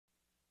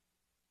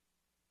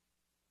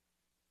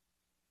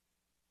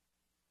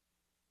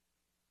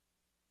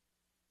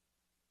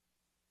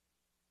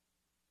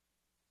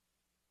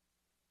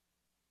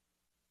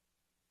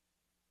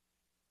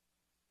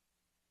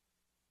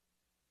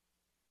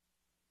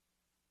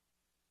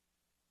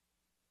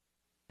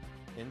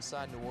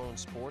Inside New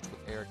Orleans Sports with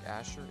Eric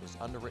Asher is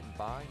underwritten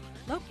by...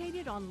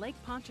 Located on Lake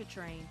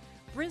Pontchartrain,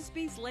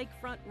 Brisbee's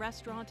Lakefront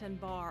Restaurant and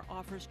Bar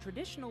offers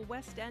traditional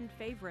West End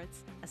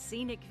favorites, a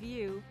scenic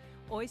view,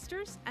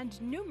 oysters,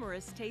 and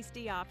numerous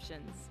tasty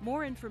options.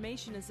 More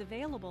information is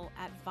available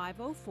at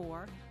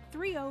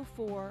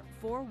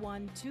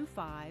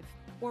 504-304-4125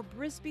 or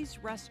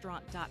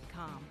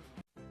brisbeesrestaurant.com.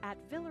 At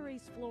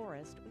Villeries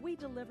Florist, we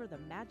deliver the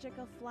magic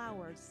of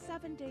flowers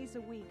 7 days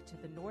a week to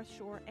the North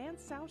Shore and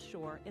South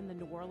Shore in the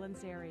New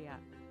Orleans area.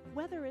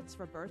 Whether it's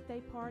for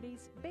birthday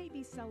parties,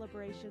 baby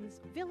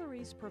celebrations,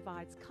 Villeries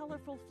provides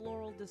colorful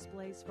floral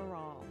displays for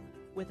all.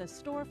 With a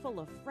store full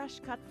of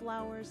fresh-cut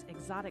flowers,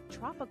 exotic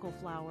tropical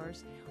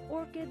flowers,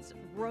 orchids,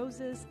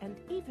 roses, and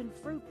even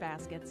fruit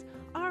baskets,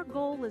 our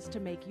goal is to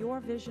make your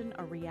vision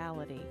a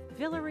reality.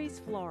 Villeries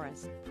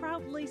Florist,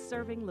 proudly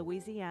serving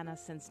Louisiana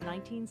since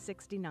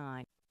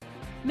 1969.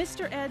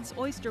 Mr. Ed's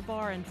Oyster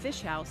Bar and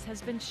Fish House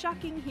has been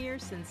shucking here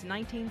since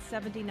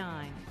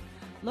 1979.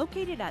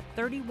 Located at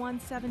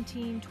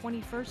 3117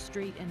 21st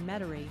Street in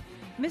Metairie,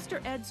 Mr.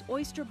 Ed's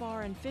Oyster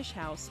Bar and Fish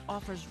House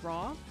offers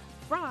raw,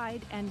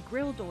 fried, and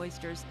grilled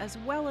oysters as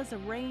well as a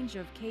range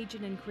of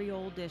Cajun and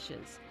Creole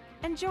dishes.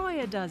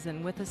 Enjoy a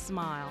dozen with a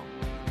smile.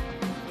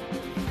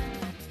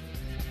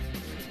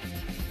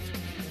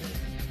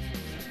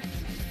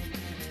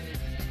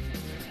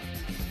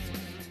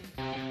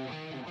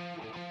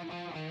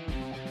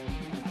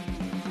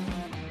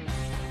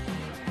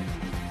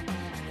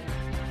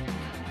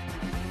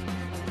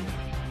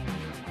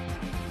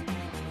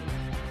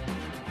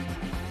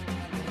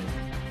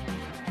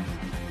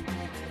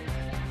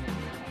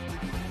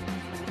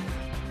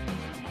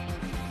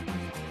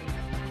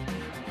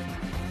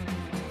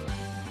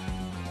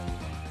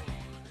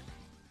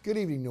 Good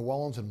evening, New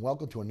Orleans, and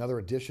welcome to another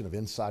edition of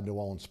Inside New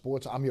Orleans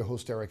Sports. I'm your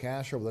host, Eric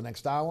Asher. Over the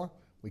next hour,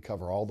 we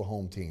cover all the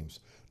home teams.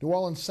 New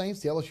Orleans Saints,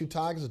 the LSU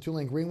Tigers, the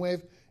Tulane Green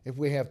Wave. If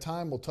we have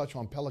time, we'll touch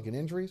on Pelican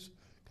injuries.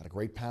 Got a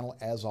great panel,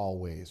 as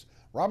always.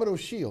 Robert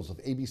O'Shields of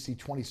ABC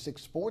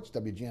 26 Sports,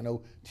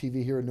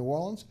 WGNO-TV here in New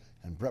Orleans,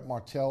 and Brett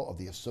Martel of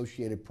the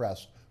Associated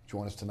Press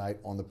join us tonight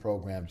on the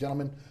program.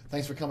 Gentlemen,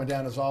 thanks for coming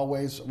down, as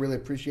always. Really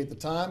appreciate the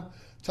time.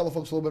 Tell the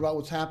folks a little bit about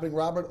what's happening,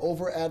 Robert,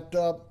 over at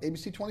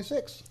ABC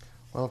 26.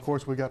 Well, of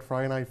course, we got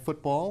Friday Night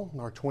Football,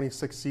 our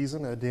 26th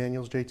season at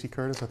Daniels, J.T.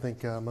 Curtis. I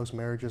think most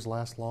marriages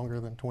last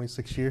longer than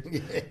 26 years.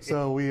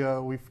 So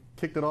we've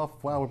kicked it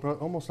off, wow, we're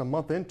almost a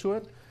month into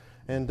it.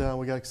 And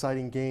we got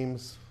exciting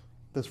games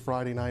this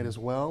Friday night as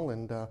well.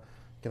 And you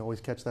can always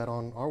catch that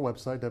on our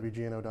website,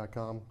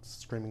 WGNO.com,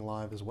 streaming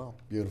live as well.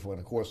 Beautiful. And,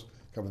 of course,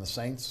 covering the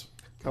Saints.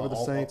 Cover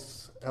the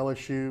Saints,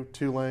 LSU,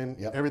 Tulane,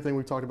 everything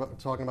we're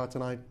talking about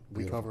tonight,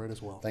 we cover it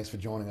as well. Thanks for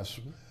joining us.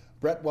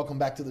 Brett, welcome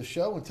back to the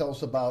show, and tell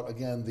us about,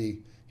 again, the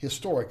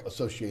historic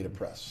Associated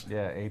Press.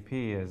 Yeah, AP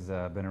has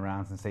been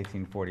around since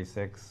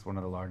 1846, one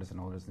of the largest and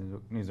oldest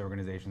news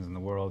organizations in the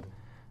world,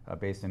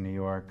 based in New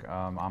York.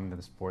 I'm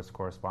the sports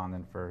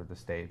correspondent for the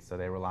state, so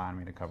they rely on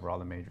me to cover all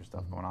the major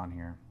stuff going on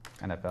here,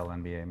 NFL,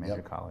 NBA,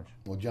 major college.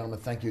 Well, gentlemen,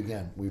 thank you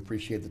again. We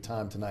appreciate the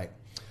time tonight.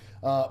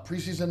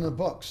 Preseason in the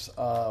books,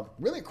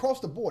 really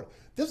across the board.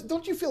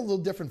 Don't you feel a little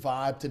different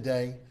vibe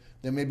today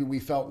than maybe we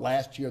felt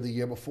last year or the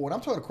year before? And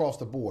I'm talking across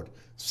the board.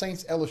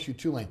 Saints, LSU,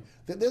 Tulane.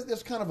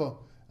 There's kind of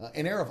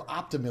an air of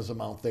optimism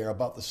out there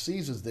about the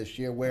seasons this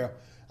year, where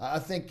I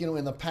think,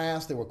 in the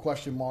past there were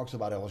question marks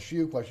about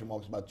LSU, question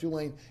marks about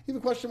Tulane,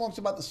 even question marks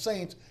about the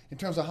Saints in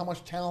terms of how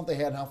much talent they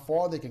had and how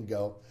far they can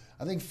go.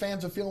 I think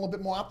fans are feeling a little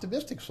bit more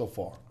optimistic so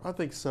far. I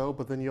think so,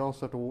 but then you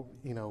also have to,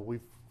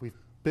 we've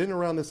been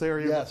around this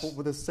area before,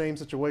 with this same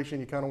situation.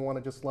 You kind of want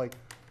to just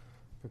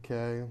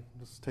okay,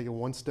 just take it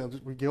one step.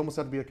 You almost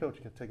have to be a coach.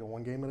 You got to take it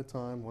one game at a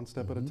time, one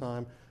step at a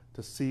time,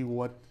 to see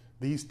what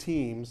these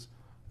teams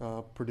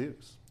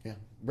produce. Yeah,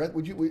 Brett,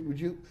 would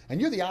you?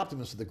 And you're the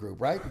optimist of the group,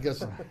 right?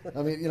 Because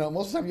I mean,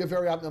 most of the time you're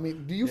very optimistic. I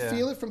mean, do you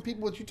feel it from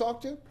people that you talk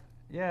to?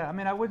 Yeah, I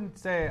mean, I wouldn't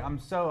say I'm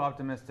so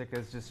optimistic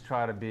as just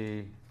try to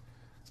be,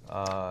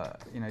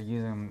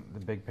 using the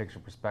big picture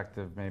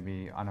perspective,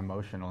 maybe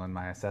unemotional in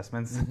my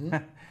assessments.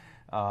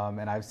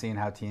 And I've seen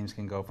how teams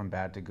can go from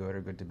bad to good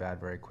or good to bad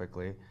very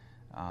quickly.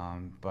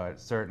 But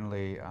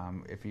certainly,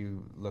 if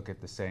you look at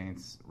the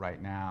Saints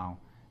right now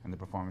and the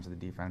performance of the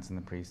defense in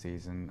the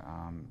preseason,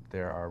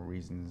 there are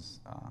reasons,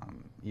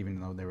 even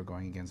though they were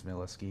going against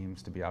vanilla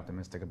schemes, to be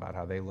optimistic about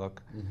how they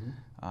look.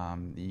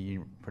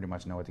 You pretty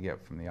much know what to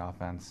get from the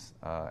offense.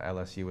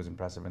 LSU was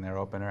impressive in their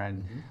opener,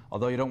 and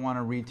although you don't want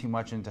to read too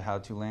much into how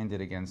Tulane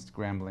did against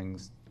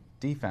Grambling's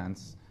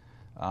defense,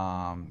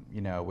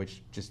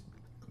 which just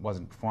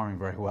wasn't performing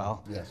very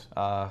well. Yes.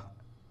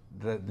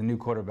 The new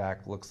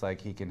quarterback looks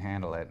like he can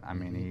handle it. I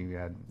mean, he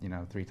had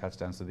 3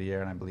 touchdowns to the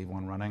air and I believe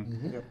 1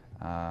 running.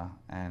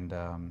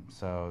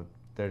 So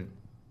they're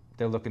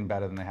looking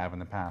better than they have in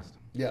the past.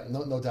 Yeah,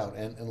 no doubt.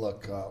 And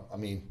look,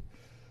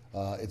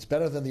 it's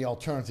better than the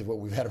alternative what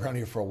we've had around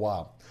here for a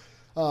while.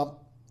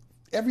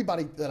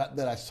 Everybody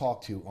that I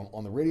talk to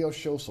on the radio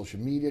show, social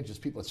media,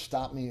 just people that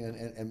stop me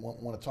and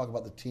want to talk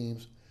about the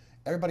teams,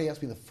 everybody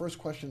asks me the first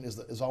question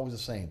is always the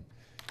same.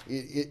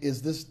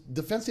 is this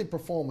defensive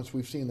performance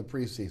we've seen in the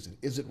preseason,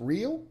 is it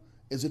real?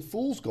 Is it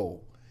fool's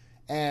gold?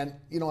 And,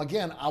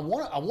 again, I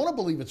want to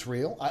believe it's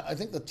real. I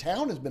think the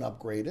town has been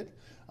upgraded.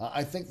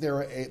 I think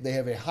they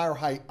have a higher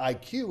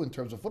IQ in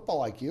terms of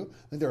football IQ.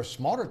 I think they're a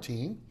smarter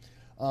team.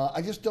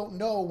 I just don't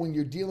know when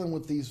you're dealing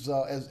with these,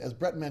 as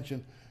Brett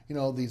mentioned,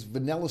 these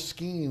vanilla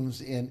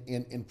schemes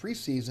in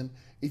preseason,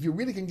 if you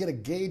really can get a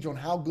gauge on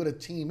how good a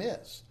team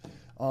is.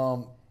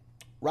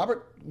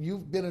 Robert,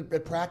 you've been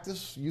at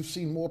practice. You've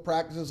seen more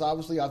practices.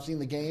 Obviously, I've seen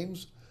the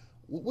games.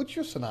 What's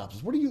your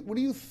synopsis? What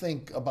do you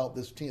think about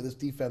this team, this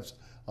defense,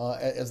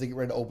 as they get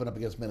ready to open up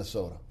against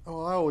Minnesota?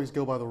 Oh, I always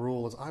go by the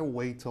rule is I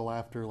wait till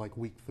after like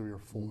week 3 or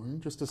 4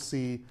 just to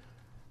see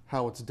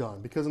how it's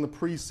done. Because in the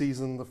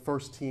preseason, the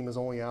first team is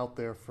only out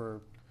there for a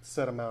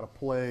set amount of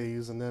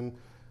plays, and then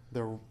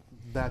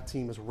that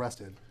team is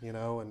rested, and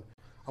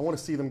I want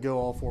to see them go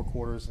all 4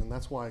 quarters, and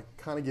that's why I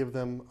kind of give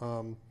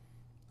them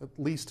at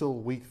least till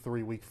week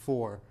 3, week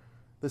 4.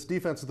 This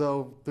defense,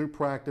 though, through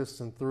practice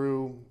and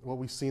through what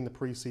we've seen in the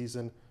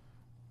preseason,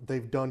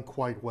 they've done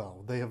quite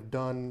well. They have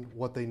done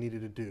what they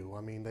needed to do.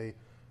 I mean,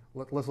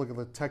 let's look at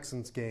the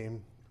Texans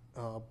game.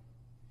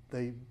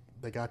 They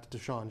got to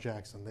Deshaun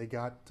Jackson. They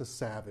got to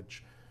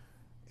Savage.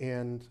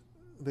 And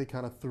they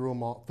kind of threw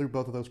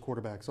both of those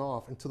quarterbacks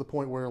off, and to the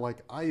point where,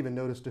 like, I even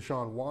noticed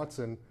Deshaun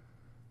Watson,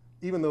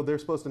 even though they're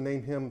supposed to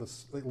name him,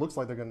 it looks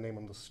like they're going to name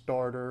him the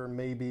starter,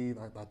 maybe.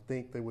 I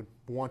think they would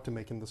want to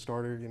make him the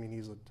starter. I mean,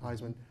 he's a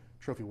Heisman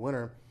Trophy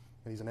winner,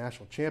 and he's a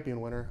national champion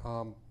winner.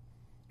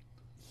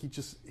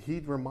 He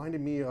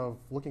reminded me of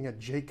looking at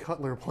Jay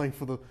Cutler playing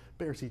for the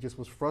Bears. He just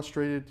was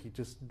frustrated. He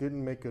just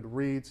didn't make good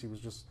reads. He was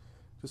just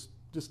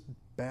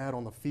bad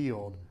on the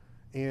field.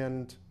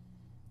 And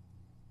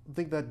I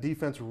think that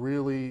defense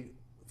really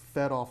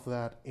fed off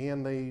that,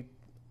 and I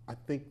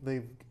think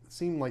they've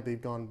seemed like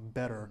they've gone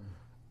better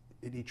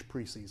in each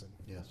preseason.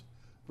 Yes.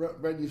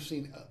 Brett, you've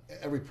seen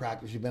every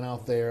practice. You've been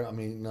out there. I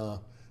mean,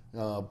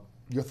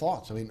 your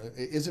thoughts. I mean,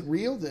 is it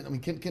real? I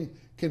mean,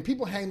 can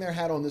people hang their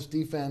hat on this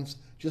defense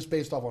just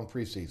based off on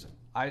preseason?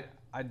 I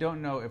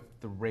don't know if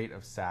the rate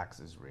of sacks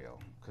is real,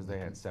 because they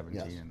had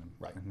 17 in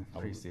the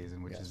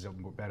preseason, which is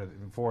better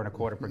than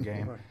 4.25 per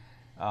game.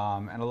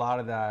 And a lot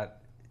of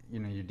that,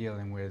 you're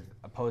dealing with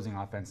opposing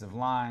offensive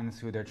lines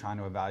who they're trying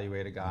to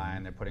evaluate a guy,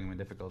 and they're putting him in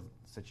difficult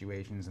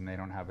situations, and they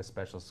don't have a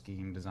special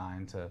scheme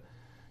designed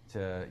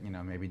to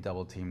maybe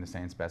double team the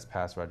Saints' best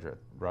pass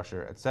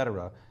rusher,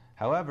 etc.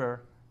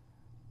 However,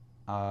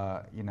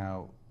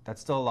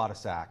 that's still a lot of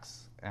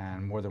sacks,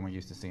 and more than we're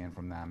used to seeing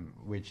from them,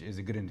 which is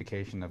a good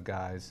indication of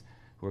guys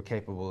who are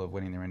capable of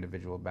winning their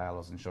individual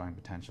battles and showing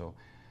potential.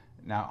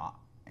 Now,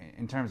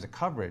 in terms of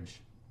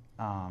coverage,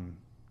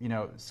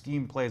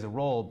 scheme plays a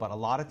role, but a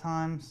lot of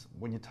times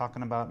when you're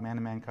talking about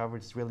man-to-man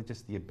coverage, it's really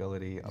just the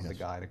ability of the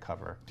guy to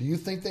cover. Do you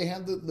think they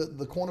have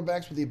the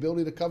cornerbacks with the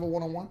ability to cover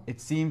one-on-one? It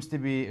seems to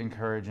be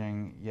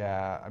encouraging,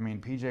 yeah. I mean,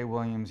 P.J.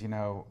 Williams,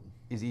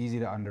 is easy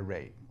to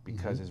underrate,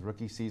 because his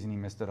rookie season he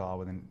missed it all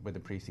with a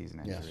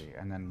preseason injury.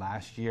 And then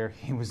last year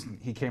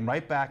he came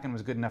right back and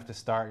was good enough to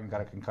start and got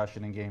a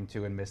concussion in game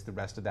 2 and missed the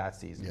rest of that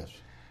season.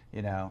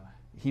 Yes.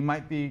 He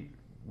might be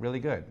really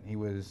good. He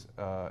was,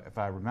 if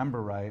I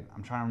remember right,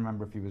 I'm trying to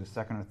remember if he was a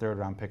 2nd or 3rd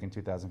round pick in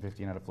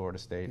 2015 out of Florida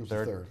State. He was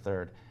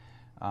third.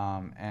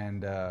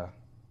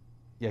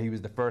 He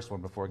was the first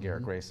one before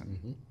Garrett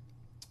Grayson,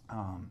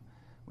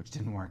 which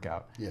didn't work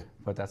out. Yeah.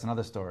 But that's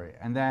another story.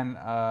 And then,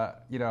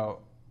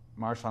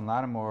 Marshawn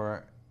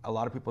Lattimore, a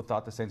lot of people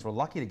thought the Saints were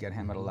lucky to get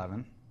him at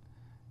 11.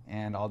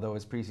 And although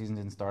his preseason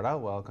didn't start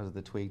out well because of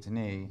the tweaked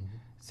knee,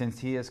 since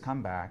he has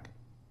come back,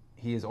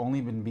 he has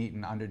only been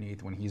beaten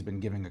underneath when he's been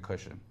giving a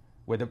cushion,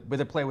 where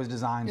the play was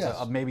designed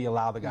to maybe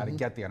allow the guy to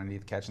get the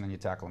underneath catch and then you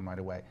tackle him right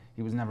away.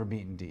 He was never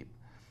beaten deep.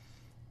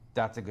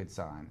 That's a good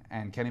sign.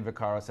 And Kenny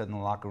Vaccaro said in the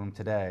locker room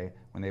today,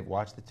 when they've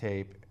watched the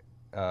tape,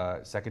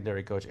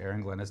 secondary coach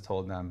Aaron Glenn has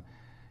told them,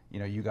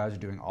 you guys are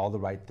doing all the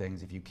right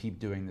things. If you keep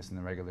doing this in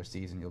the regular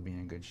season, you'll be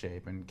in good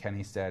shape. And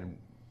Kenny said,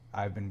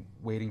 I've been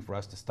waiting for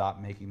us to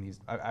stop making these,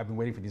 I've been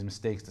waiting for these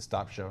mistakes to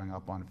stop showing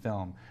up on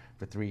film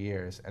for 3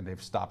 years, and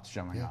they've stopped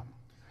showing up.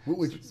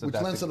 Which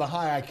lends to the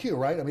high IQ,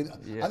 right? I mean,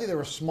 I think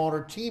they're a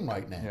smarter team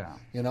right now.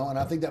 And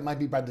I think that might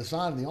be by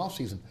design in the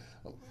offseason.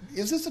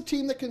 Is this a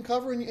team that can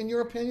cover, in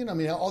your opinion? I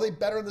mean, are they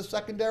better in the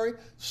secondary,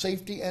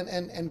 safety,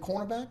 and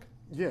cornerback?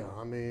 Yeah,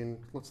 I mean,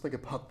 let's think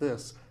about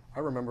this. I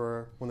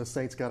remember when the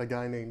Saints got a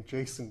guy named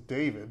Jason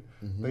David,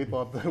 they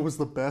thought that was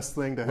the best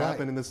thing to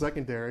happen in the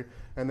secondary.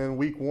 And then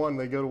week 1,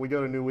 we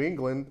go to New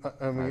England,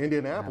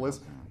 Indianapolis,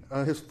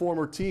 his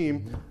former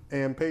team,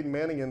 and Peyton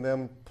Manning and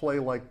them play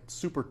like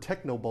Super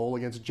Techno Bowl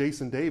against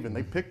Jason David.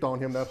 They picked on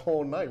him that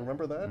whole night.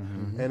 Remember that?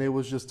 And it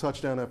was just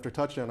touchdown after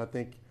touchdown. I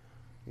think,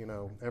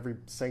 every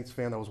Saints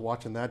fan that was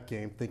watching that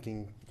game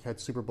thinking had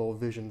Super Bowl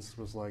visions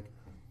was like,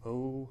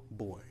 oh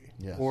boy.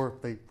 Yes. Or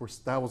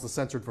that was the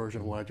censored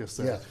version of what I just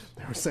said. Yes.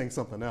 They were saying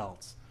something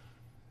else.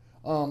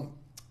 I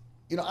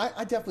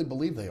definitely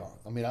believe they are.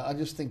 I mean, I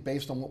just think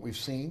based on what we've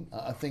seen,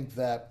 I think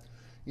that,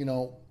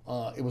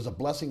 it was a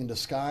blessing in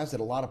disguise that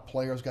a lot of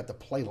players got to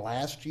play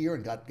last year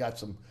and got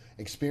some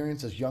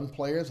experience as young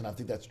players, and I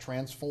think that's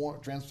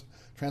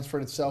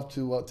transferred itself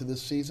to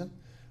this season.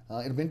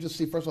 It'll be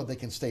interesting to see, first of all, if they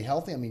can stay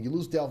healthy. I mean, you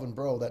lose Delvin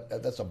Breaux,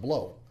 that's a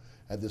blow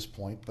at this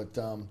point. But,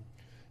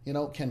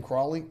 Ken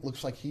Crawley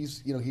looks like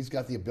he's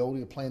got the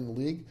ability to play in the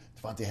league.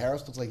 Devontae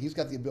Harris looks like he's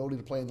got the ability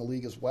to play in the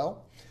league as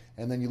well.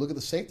 And then you look at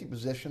the safety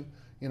position,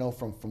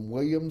 from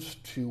Williams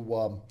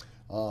to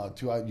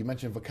you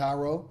mentioned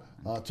Vaccaro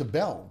to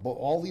Bell. But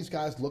all these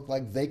guys look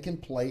like they can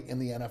play in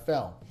the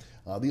NFL.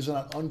 These are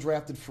not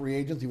undrafted free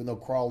agents, even though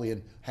Crawley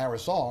and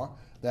Harris are.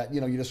 That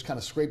you're just kind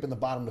of scraping the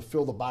bottom to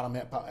fill the bottom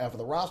half of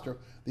the roster.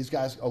 These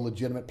guys are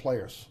legitimate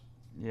players.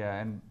 Yeah,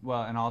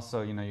 and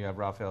also you have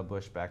Raphael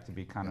Bush back to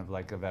be kind of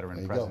like a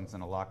veteran presence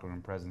and a locker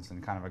room presence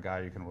and kind of a guy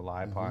you can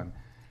rely upon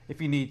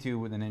if you need to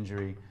with an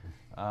injury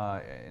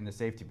in the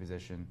safety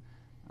position.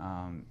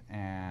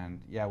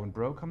 When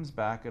Breaux comes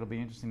back, it'll be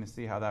interesting to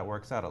see how that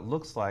works out. It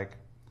looks like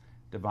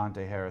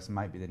Devontae Harris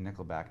might be the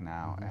nickelback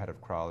now ahead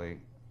of Crawley.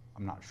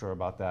 I'm not sure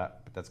about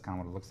that, but that's kind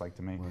of what it looks like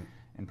to me. Right.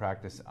 In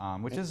practice,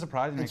 which is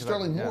surprising. And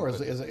Sterling Moore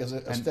is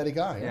a steady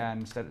guy. Yeah,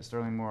 and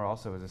Sterling Moore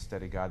also is a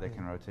steady guy that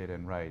can rotate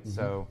in right.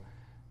 So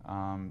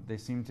they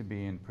seem to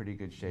be in pretty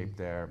good shape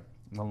there.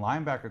 The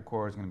linebacker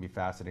core is going to be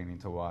fascinating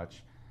to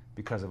watch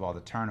because of all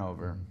the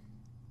turnover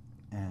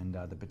and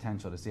the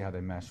potential to see how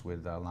they mesh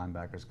with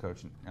linebackers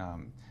coach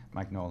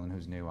Mike Nolan,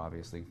 who's new,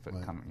 obviously,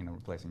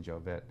 replacing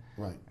Joe Vitt.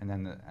 Right. And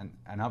then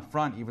and up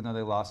front, even though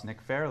they lost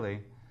Nick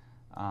Fairley,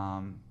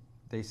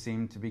 they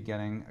seem to be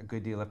getting a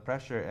good deal of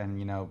pressure,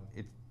 and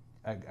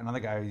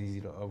another guy who's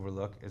easy to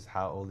overlook is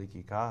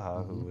Oliki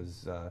Kaha, who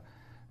was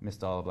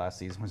missed all of last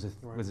season,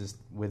 was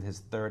with his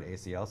third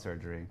ACL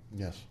surgery.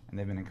 Yes, and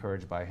they've been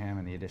encouraged by him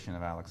and the addition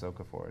of Alex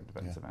Okafor at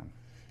defensive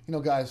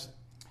end. Guys,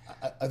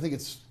 I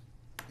think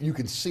you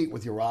can see it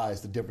with your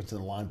eyes the difference in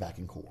the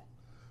linebacking core.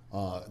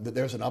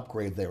 There's an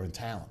upgrade there in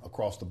talent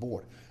across the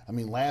board. I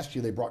mean, last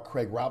year they brought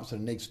Craig Robinson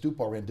and Nate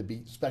Stupar in to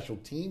be special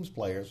teams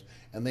players,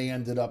 and they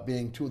ended up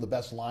being two of the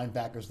best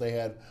linebackers they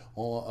had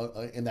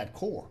in that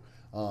core.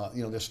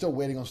 They're still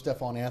waiting on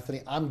Stephon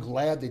Anthony. I'm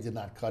glad they did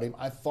not cut him.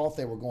 I thought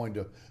they were going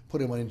to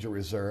put him on injury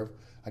reserve.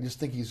 I just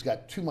think he's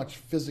got too much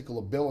physical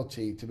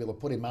ability to be able to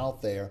put him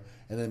out there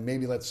and then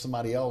maybe let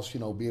somebody else,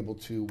 be able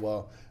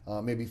to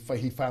maybe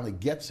he finally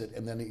gets it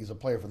and then he's a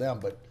player for them.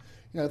 But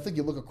I think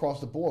you look across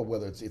the board,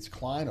 whether it's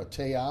Klein or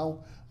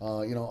Te'au,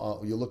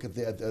 you look at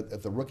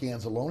the rookie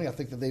Anzalone. I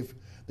think that they've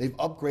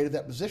upgraded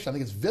that position. I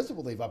think it's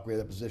visible they've upgraded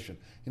that position.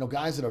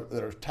 Guys that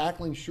are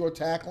tackling, sure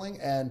tackling,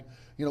 and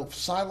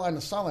sideline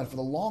to sideline. For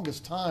the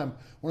longest time,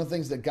 one of the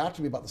things that got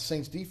to me about the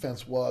Saints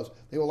defense was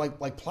they were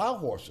like plow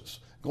horses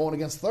going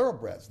against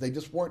thoroughbreds. They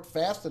just weren't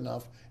fast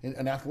enough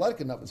and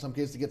athletic enough in some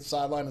cases to get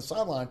sideline to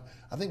sideline.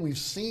 I think we've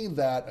seen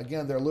that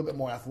again. They're a little bit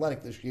more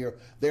athletic this year.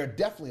 They're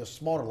definitely a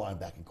smarter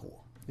linebacking core.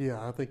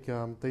 Yeah, I think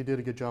they did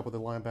a good job with the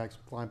linebackers.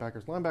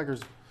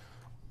 Linebackers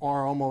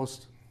are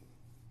almost,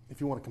 if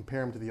you want to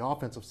compare them to the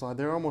offensive side,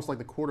 they're almost like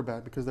the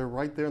quarterback because they're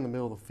right there in the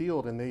middle of the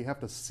field and they have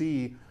to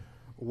see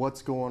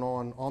what's going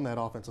on that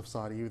offensive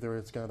side.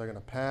 Either they're going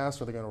to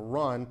pass or they're going to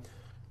run,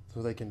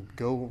 so they can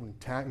go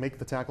and make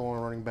the tackle on a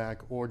running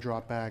back or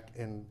drop back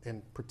and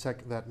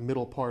protect that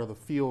middle part of the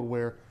field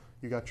where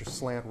you got your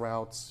slant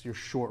routes, your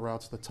short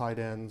routes, the tight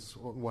ends,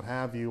 what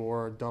have you,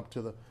 or a dump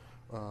to the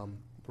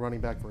running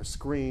back for a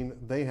screen.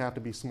 They have to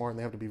be smart and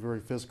they have to be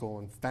very physical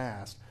and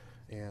fast.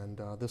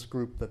 And this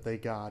group that they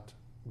got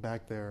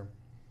back there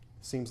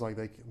seems like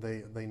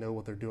they know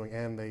what they're doing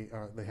and they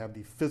have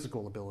the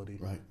physical ability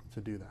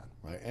to do that.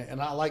 Right.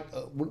 And I like.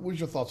 What's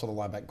your thoughts on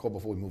the linebacker core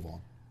before we move on?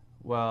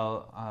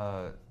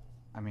 Well,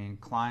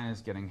 Klein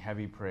is getting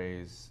heavy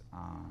praise,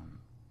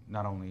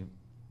 not only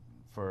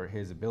for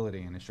his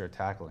ability and his sure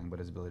tackling, but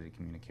his ability to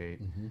communicate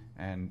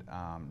and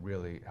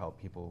really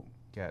help people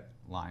get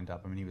lined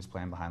up. He was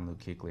playing behind Luke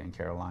Kuechly in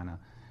Carolina,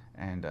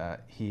 and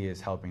he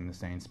is helping the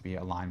Saints be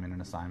alignment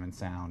and assignment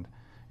sound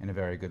in a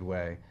very good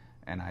way.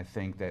 And I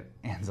think that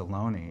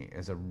Anzalone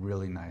is a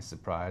really nice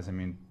surprise.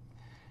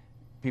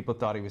 People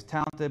thought he was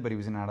talented, but he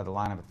was in and out of the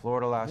lineup at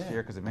Florida last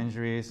year because of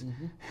injuries.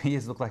 He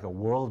has looked like a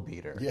world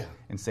beater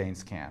in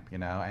Saints camp,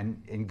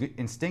 and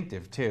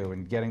instinctive too,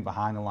 and getting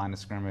behind the line of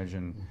scrimmage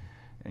and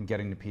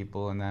getting to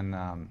people. And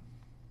then,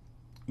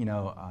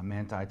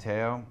 Manti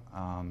Te'o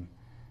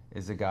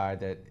is a guy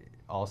that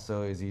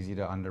also is easy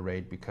to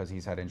underrate because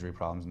he's had injury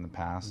problems in the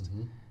past.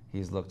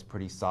 He's looked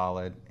pretty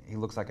solid. He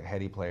looks like a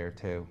heady player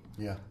too.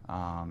 Yeah.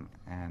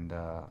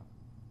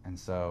 And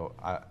so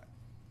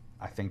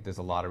I think there's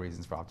a lot of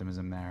reasons for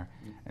optimism there.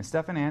 And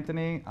Stephon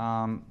Anthony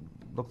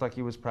looked like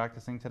he was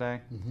practicing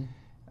today.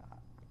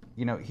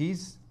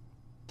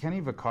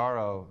 Kenny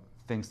Vaccaro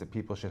thinks that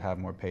people should have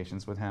more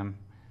patience with him.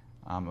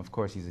 Of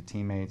course, he's a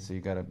teammate, so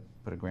you got to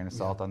put a grain of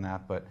salt on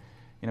that. But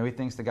he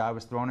thinks the guy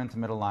was thrown into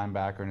middle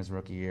linebacker in his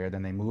rookie year.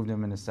 Then they moved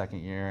him in his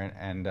second year,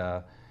 and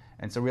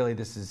so really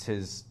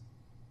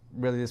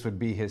this would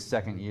be his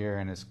second year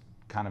in his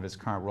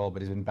current role.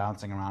 But he's been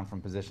bouncing around from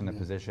position to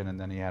position, and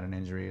then he had an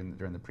injury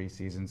during the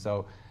preseason.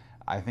 So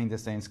I think the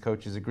Saints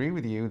coaches agree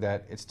with you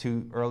that it's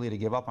too early to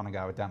give up on a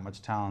guy with that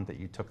much talent that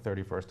you took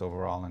 31st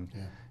overall in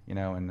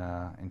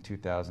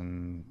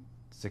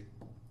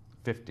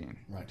 2015.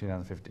 Right.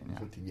 2015, yeah.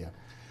 15, yeah.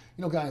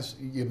 You know, guys,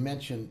 you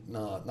mentioned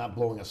not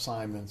blowing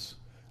assignments,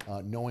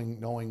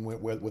 knowing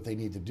what they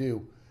need to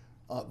do.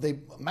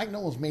 Mike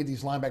Nolan's made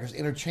these linebackers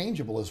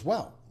interchangeable as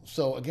well.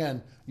 So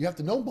again, you have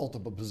to know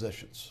multiple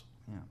positions.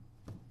 Yeah.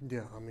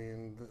 Yeah, I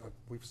mean,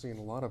 we've seen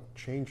a lot of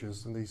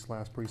changes in these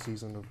last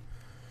preseason of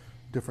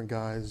different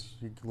guys.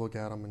 You look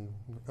at them and,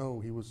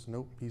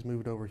 he's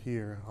moved over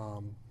here.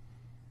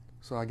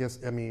 So I guess,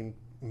 I mean,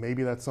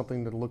 maybe that's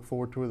something to look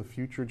forward to in the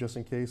future, just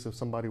in case if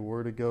somebody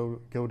were to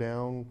go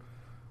down,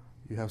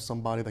 you have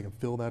somebody that can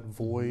fill that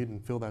void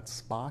and fill that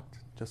spot,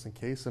 just in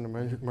case in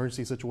an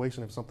emergency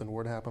situation, if something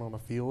were to happen on the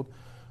field,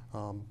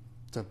 to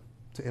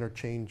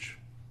interchange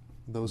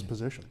those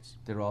positions.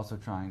 They're also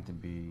trying to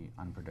be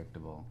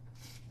unpredictable,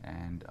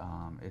 and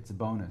it's a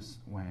bonus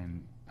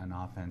when an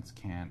offense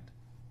can't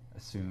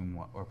assume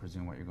or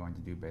presume what you're going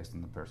to do based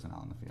on the personnel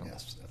on the field.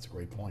 Yes, that's a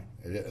great point.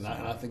 And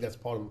I think that's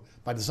part of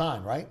by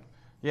design, right?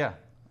 Yeah,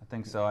 I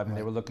think so. I mean,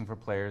 they were looking for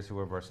players who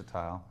were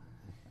versatile,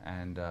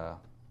 and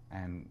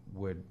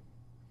would,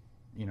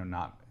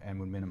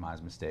 would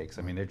minimize mistakes.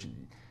 I mean, they're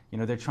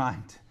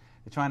trying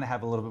to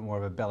have a little bit more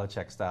of a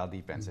Belichick style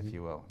defense, if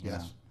you will. You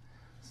know?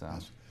 So.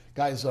 Yes.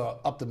 Guys,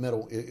 up the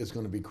middle is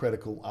going to be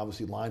critical.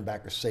 Obviously,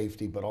 linebacker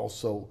safety, but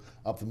also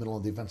up the middle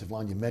of the defensive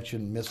line. You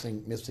mentioned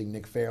missing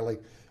Nick Fairley.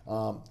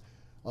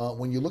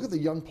 When you look at the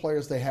young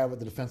players they have at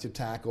the defensive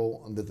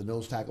tackle and at the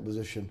nose tackle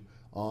position,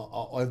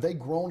 have they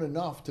grown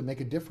enough to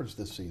make a difference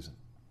this season?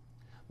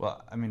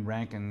 Well, I mean,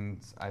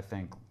 Rankins, I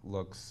think,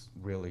 looks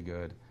really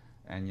good.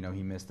 And,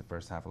 he missed the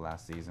first half of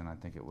last season. I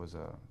think it was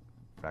a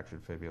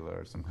fractured fibula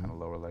or some kind of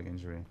lower leg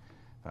injury,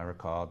 if I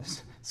recall.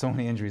 There's so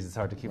many injuries, it's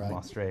hard to keep them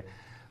all straight.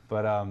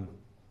 But,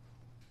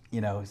 he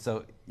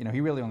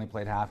really only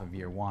played half of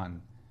year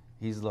one.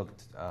 He's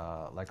looked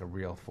like a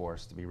real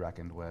force to be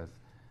reckoned with.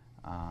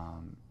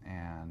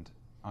 And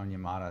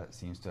Onyemata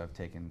seems to have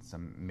taken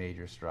some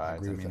major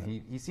strides. I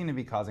mean, he seemed to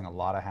be causing a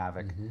lot of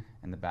havoc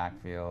in the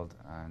backfield,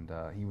 and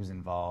he was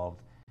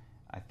involved,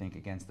 I think,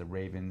 against the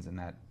Ravens in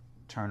that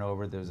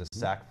turnover. There was a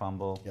sack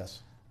fumble.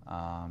 Yes.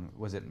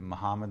 Was it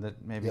Muhammad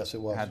that maybe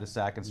had the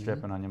sack and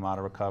strip, and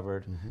Onyemata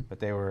recovered?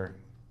 But they were,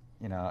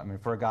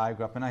 for a guy who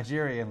grew up in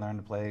Nigeria and learned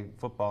to play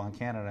football in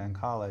Canada in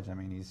college, I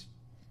mean, he's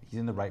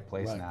in the right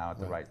place now at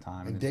the right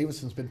time. And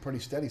Davidson's been pretty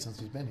steady since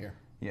he's been here.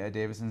 Yeah,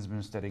 Davidson's been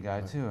a steady guy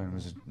too, and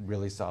was a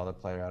really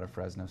solid player out of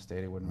Fresno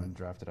State. He wouldn't have been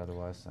drafted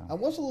otherwise. So. I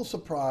was a little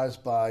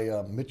surprised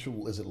by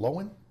Mitchell. Is it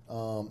Lowen?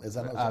 Is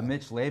that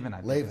Mitch Lavin?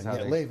 I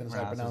think Lavin is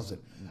how I pronounce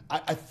it.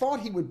 I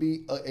thought he would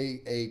be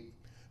a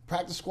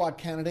practice squad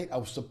candidate. I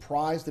was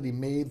surprised that he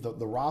made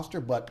the roster,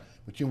 but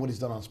between what he's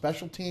done on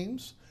special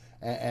teams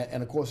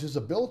and of course his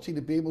ability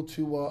to be able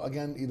to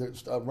again either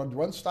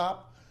run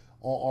stop.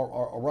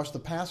 Or rush the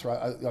passer.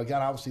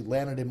 Again, obviously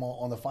landed him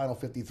on the final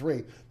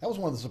 53. That was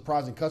one of the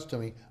surprising cuts to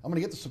me. I'm going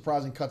to get the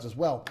surprising cuts as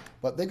well.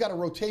 But they've got a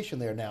rotation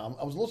there now.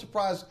 I was a little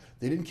surprised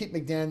they didn't keep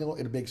McDaniel.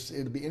 It'd be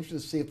interesting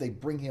to see if they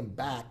bring him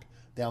back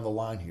down the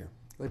line here.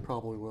 They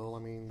probably will. I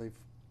mean,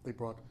 they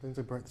brought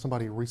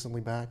somebody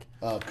recently back.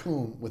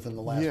 Kuhn within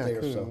the last day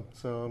or so.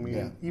 So I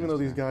mean, even though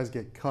these guys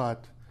get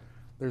cut,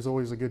 there's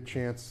always a good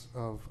chance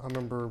of. I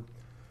remember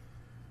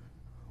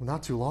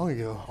not too long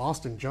ago,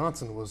 Austin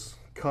Johnson was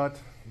cut,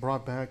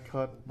 brought back,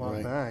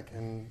 back,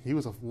 and he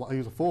was a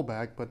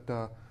fullback. But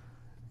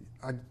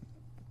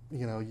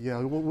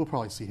we'll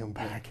probably see him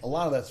back. A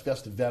lot of that's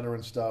vested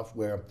veteran stuff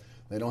where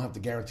they don't have to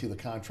guarantee the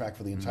contract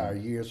for the entire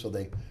year, so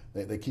they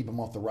keep him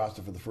off the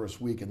roster for the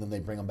first week and then they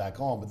bring him back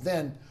on. But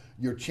then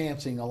you're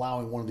chancing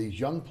allowing one of these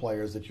young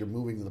players that you're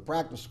moving to the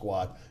practice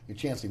squad. You're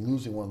chancing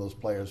losing one of those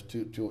players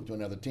to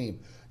another team.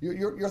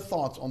 Your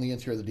thoughts on the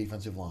interior of the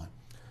defensive line?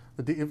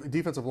 The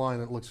defensive line,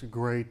 it looks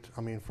great.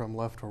 I mean, from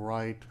left to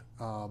right.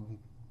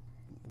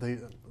 They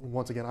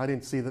once again, I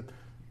didn't see that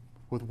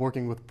with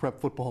working with prep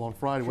football on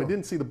Friday. Sure. We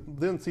didn't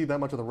see that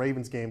much of the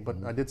Ravens game, but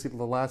I did see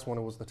the last one.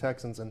 It was the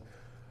Texans, and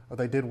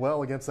they did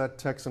well against that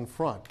Texan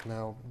front.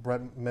 Now,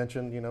 Brett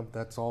mentioned,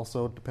 that's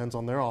also depends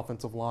on their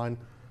offensive line,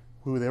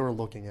 who they were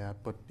looking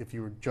at. But if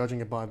you were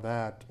judging it by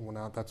that,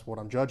 that's what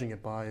I'm judging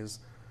it by. Is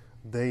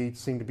they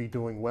seem to be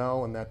doing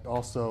well, and that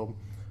also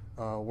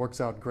works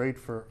out great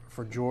for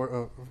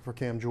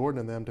Cam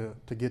Jordan and them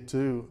to get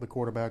to the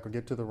quarterback or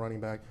get to the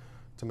running back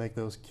to make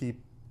those key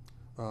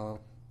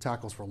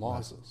tackles for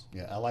losses.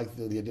 Yeah, I like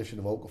the addition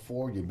of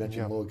Okafor. You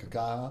mentioned Loa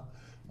Kakaha.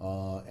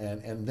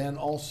 And then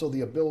also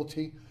the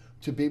ability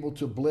to be able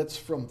to blitz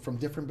from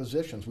different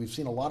positions. We've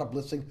seen a lot of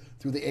blitzing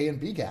through the A and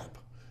B gap,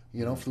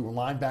 through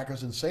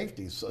linebackers and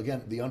safeties. So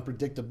again, the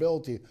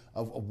unpredictability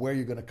of where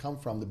you're going to come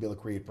from to be able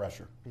to create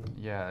pressure.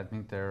 Yeah, I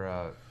think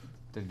they're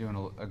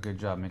doing a good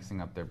job mixing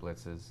up their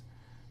blitzes,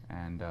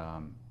 and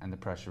the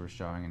pressure was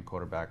showing in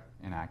quarterback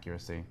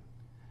inaccuracy.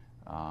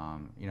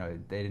 They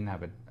didn't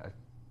have a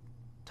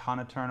ton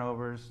of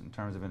turnovers in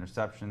terms of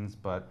interceptions,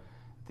 but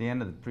the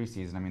end of the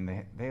preseason, I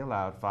mean, they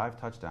allowed 5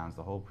 touchdowns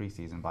the whole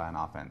preseason by an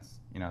offense.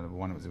 You know, the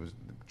one was the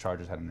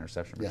Chargers had an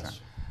interception return.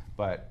 Yes.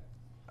 But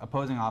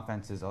opposing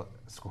offenses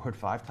scored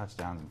 5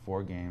 touchdowns in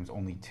 4 games,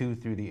 only 2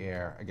 through the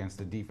air against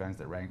the defense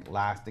that ranked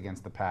last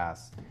against the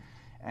pass.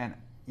 And,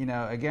 you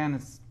know,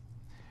 again,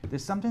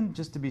 there's something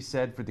just to be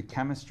said for the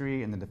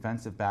chemistry in the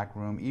defensive back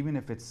room, even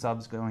if it's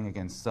subs going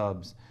against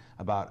subs,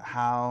 about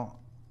how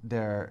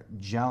they're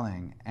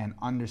gelling and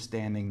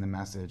understanding the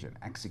message and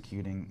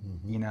executing,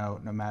 you know,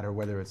 no matter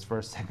whether it's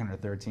first, second, or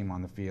third team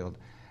on the field.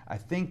 I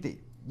think that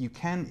you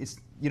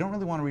don't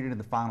really want to read into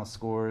the final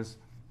scores,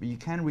 but you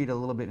can read a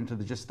little bit into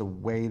just the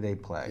way they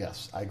play.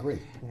 Yes, I agree.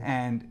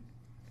 And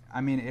I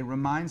mean, it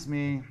reminds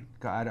me.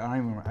 God,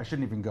 I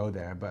shouldn't even go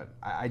there, but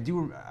I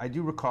do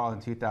recall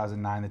in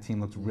 2009 the team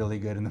looked really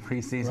good in the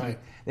preseason. Right.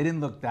 They didn't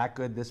look that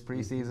good this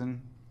preseason,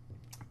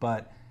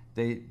 but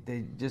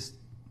it just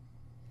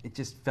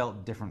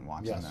felt different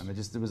watching them.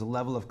 There was a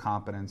level of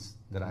competence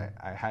that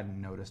I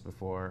hadn't noticed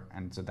before,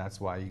 and so that's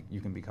why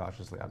you can be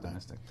cautiously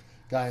optimistic.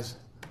 Guys,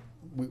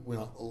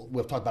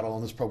 we've talked about it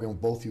on this program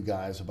with both you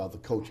guys about the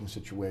coaching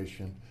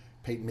situation.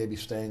 Peyton may be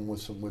staying with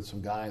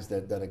some guys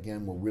that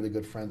again were really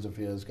good friends of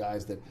his,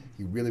 guys that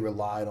he really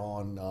relied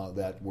on,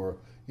 that were,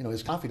 you know,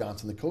 his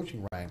confidants in the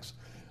coaching ranks,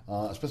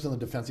 especially on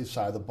the defensive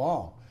side of the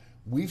ball.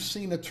 We've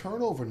seen a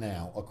turnover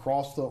now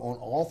on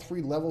all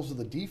 3 levels of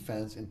the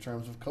defense in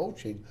terms of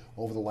coaching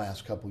over the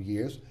last couple of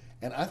years,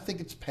 and I think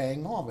it's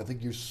paying off. I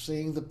think you're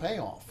seeing the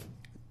payoff.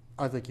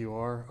 I think you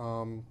are.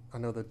 I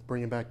know that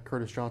bringing back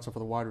Curtis Johnson for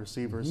the wide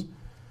receivers.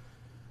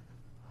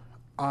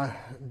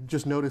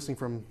 Just noticing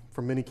from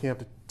mini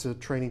camp to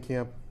training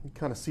camp, you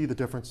kind of see the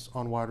difference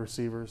on wide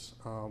receivers.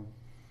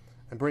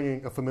 And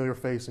bringing a familiar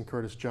face in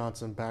Curtis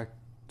Johnson back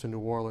to New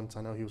Orleans.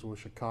 I know he was with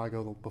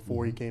Chicago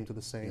before he came to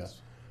the Saints.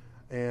 Yes.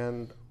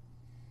 And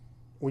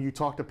when we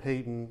talk to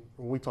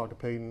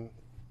Peyton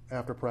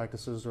after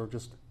practices or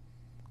just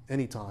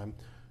any time,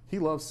 he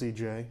loves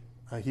CJ.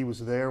 He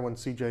was there when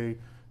CJ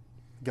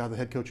got the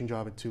head coaching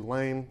job at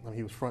Tulane.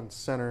 He was front and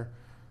center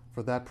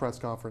for that press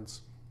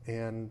conference.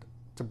 And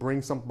to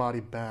bring somebody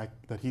back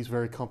that he's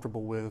very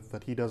comfortable with,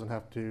 that he doesn't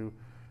have to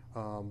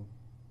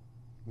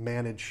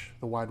manage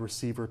the wide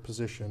receiver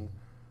position.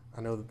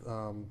 I know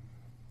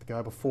the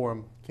guy before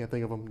him, can't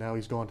think of him, now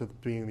he's gone to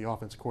being the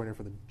offensive coordinator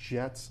for the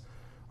Jets.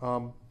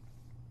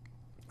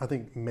 I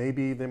think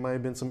maybe there might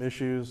have been some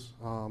issues.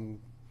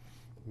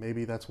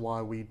 Maybe that's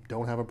why we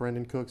don't have a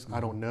Brandon Cooks. I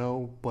don't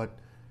know, but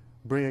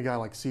bring a guy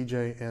like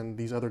CJ and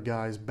these other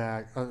guys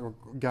back,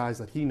 guys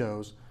that he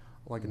knows,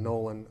 like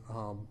Nolan,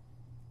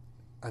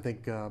 I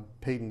think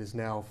Peyton is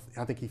now,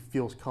 I think he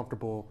feels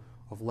comfortable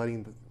of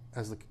letting,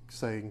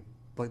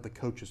 let the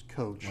coaches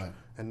coach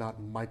and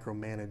not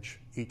micromanage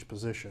each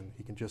position.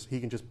 He can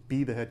just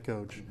be the head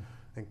coach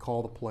and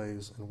call the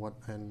plays and what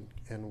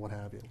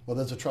have you. Well,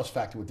 there's a trust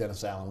factor with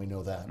Dennis Allen. We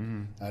know that.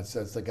 That's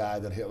the guy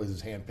that was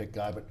his hand-picked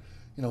guy. But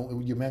you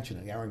know, you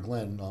mentioned it, Aaron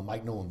Glenn,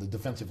 Mike Nolan, the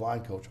defensive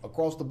line coach,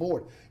 across the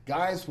board,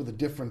 guys with a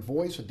different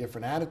voice, a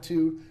different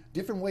attitude,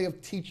 different way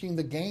of teaching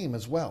the game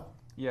as well.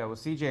 Yeah, well,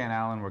 CJ and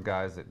Allen were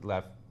guys that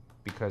left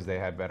because they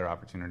had better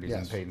opportunities,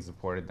 and Peyton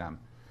supported them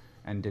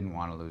and didn't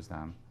want to lose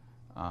them.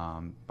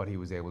 But he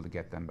was able to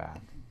get them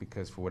back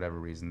because for whatever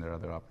reason their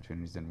other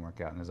opportunities didn't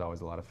work out, and there's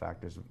always a lot of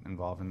factors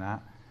involved in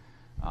that.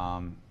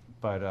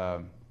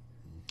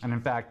 And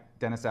in fact,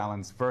 Dennis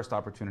Allen's first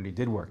opportunity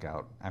did work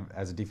out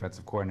as a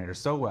defensive coordinator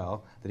so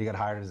well that he got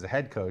hired as a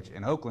head coach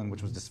in Oakland,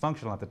 which was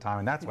dysfunctional at the time,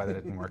 and that's why that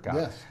didn't work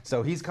out.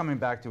 So he's coming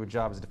back to a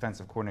job as a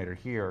defensive coordinator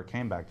here, or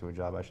came back to a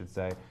job, I should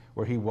say,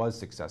 where he was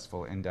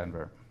successful in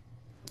Denver,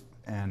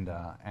 and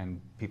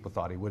people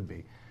thought he would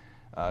be.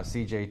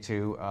 CJ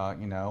too,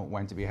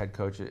 went to be head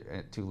coach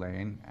at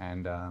Tulane,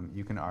 and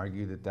you can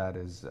argue that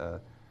is,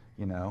 a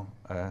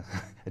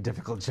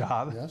difficult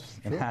job. Yes,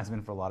 it has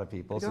been for a lot of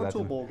people. He got to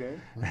a bowl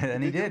game.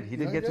 And he did. He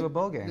did get to a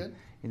bowl game.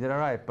 He did all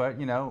right. But,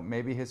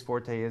 maybe his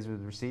forte is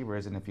with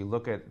receivers, and if you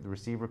look at the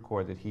receiver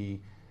core that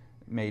he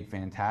made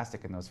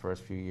fantastic in those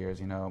first few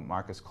years,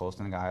 Marcus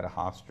Colston, a guy out of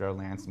Hofstra,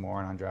 Lance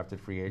Moore, an undrafted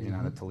free agent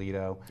out of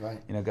Toledo,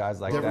 guys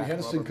like Devery that.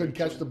 Henderson couldn't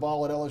catch the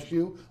ball at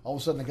LSU. All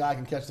of a sudden, the guy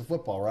can catch the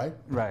football, right?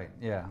 Right,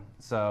 yeah.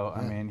 So,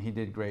 I mean, he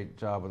did a great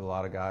job with a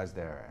lot of guys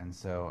there. And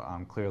so,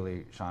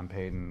 clearly, Sean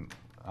Payton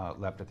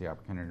leapt at the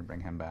opportunity to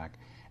bring him back.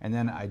 And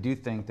then I do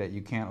think that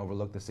you can't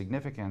overlook the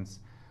significance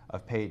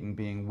of Peyton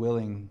being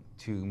willing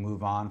to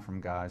move on from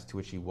guys to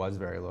which he was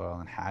very loyal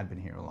and had been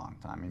here a long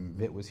time. I mean,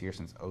 Vitt was here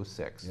since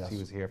 2006. He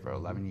was here for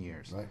 11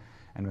 years. Right.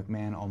 And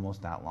McMahon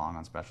almost that long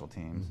on special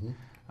teams.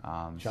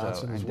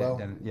 Johnson as well.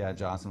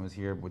 Johnson was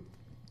here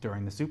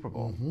during the Super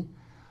Bowl.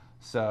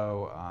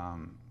 So,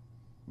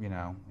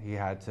 he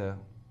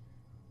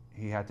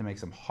had to make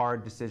some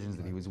hard decisions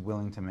that he was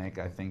willing to make.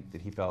 I think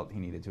that he felt he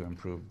needed to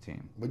improve the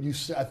team. But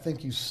I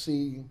think you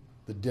see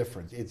the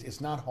difference.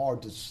 It's not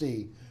hard to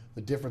see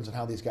the difference in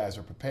how these guys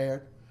are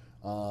prepared,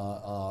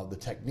 the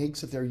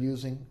techniques that they're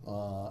using.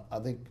 I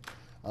think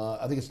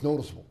it's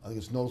noticeable. I think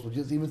it's noticeable.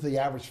 Just even to the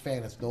average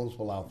fan, it's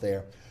noticeable out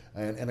there.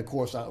 And of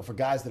course, for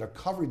guys that are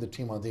covering the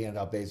team on a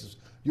day-in-day basis,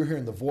 you're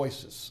hearing the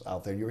voices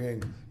out there. You're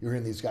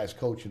hearing these guys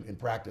coach in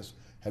practice.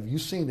 Have you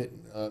seen it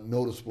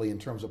noticeably in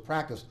terms of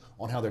practice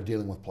on how they're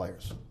dealing with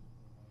players?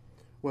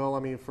 Well, I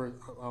mean,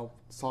 I'll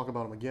talk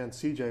about him again.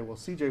 CJ. Well,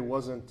 CJ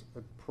wasn't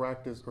at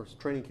practice or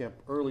training camp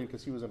early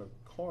because he was in a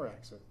car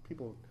accident.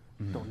 People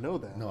don't know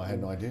that. No, I had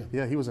no idea.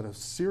 Yeah, he was in a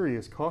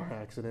serious car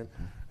accident,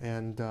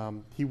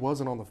 and he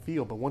wasn't on the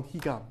field. But when he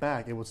got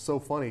back, it was so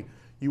funny.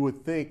 You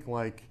would think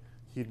like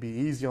he'd be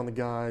easy on the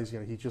guys. You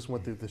know, he just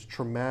went through this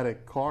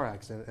traumatic car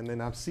accident, and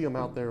then I see him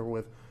out there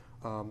with,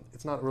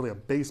 it's not really a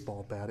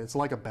baseball bat. It's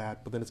like a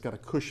bat, but then it's got a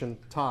cushion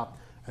top.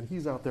 And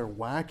he's out there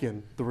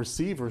whacking the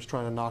receivers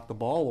trying to knock the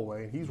ball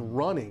away. And he's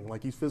running,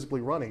 like he's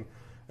physically running.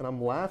 And I'm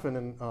laughing,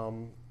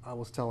 and I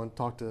was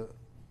talk to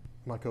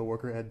my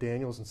coworker, Ed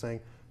Daniels, and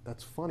saying,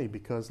 that's funny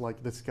because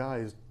like this guy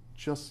has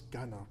just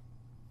gotten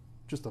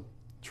a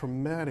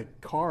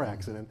traumatic car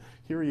accident.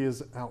 Here he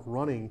is out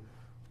running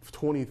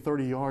 20,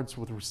 30 yards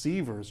with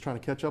receivers, trying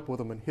to catch up with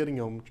them and hitting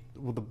them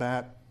with the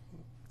bat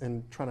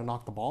and trying to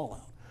knock the ball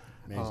out.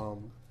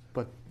 Amazing.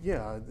 But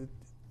yeah,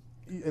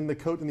 and the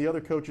coach and the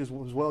other coaches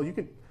as well, you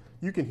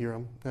can hear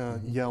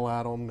them yell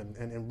at them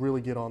and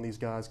really get on these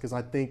guys, because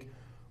I think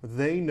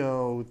they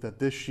know that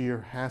this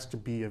year has to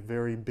be a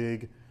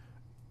big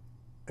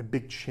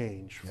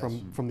change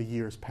from the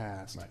years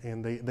past, right.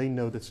 And they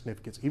know the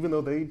significance, even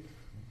though they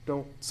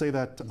don't say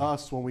that to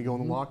us when we go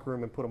in the locker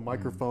room and put a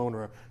microphone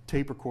or a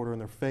tape recorder in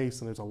their face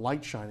and there's a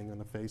light shining in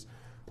the face.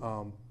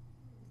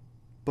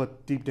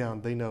 But deep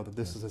down, they know that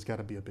this has got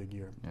to be a big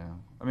year. Yeah,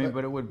 I mean,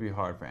 but it would be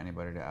hard for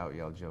anybody to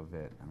out-yell Joe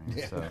Vitt. I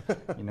mean, so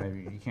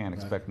you can't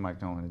expect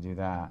Mike Nolan to do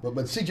that. But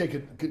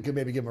CJ could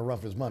maybe give him a run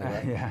for his money,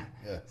 right? Yeah,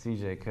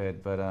 CJ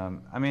could. But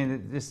I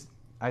mean,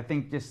 I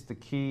think just the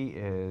key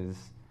is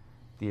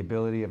the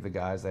ability of the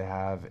guys they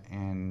have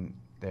in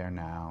there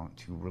now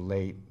to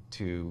relate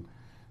to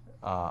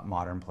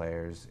modern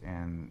players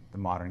and the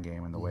modern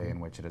game and the way in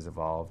which it has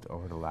evolved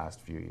over the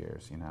last few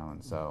years.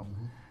 And so,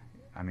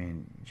 I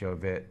mean, Joe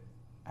Vitt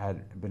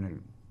had been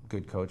a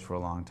good coach for a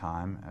long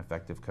time,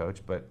 effective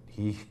coach, but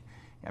he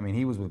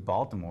was with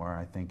Baltimore,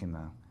 I think, in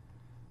the,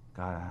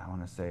 I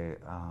want to say,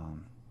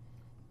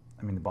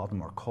 the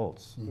Baltimore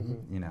Colts,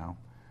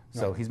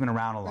 So Right. he's been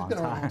around a long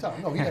time.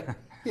 No, he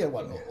had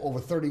what, over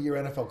 30-year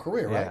NFL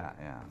career, right?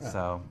 Yeah.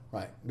 So.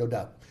 Right, no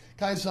doubt.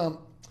 Guys, do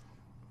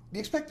you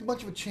expect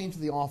much of a change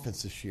in the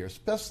offense this year,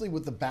 especially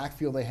with the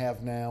backfield they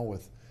have now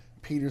with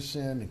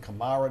Peterson and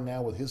Kamara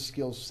now with his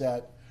skill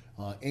set,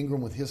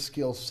 Ingram with his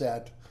skill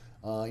set?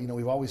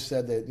 We've always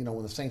said that,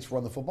 when the Saints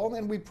run the football,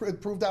 and we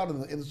proved out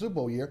in the Super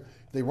Bowl year,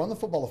 if they run the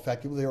football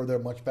effectively, they're a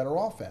much better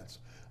offense.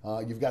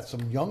 You've got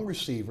some young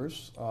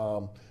receivers,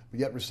 but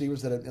yet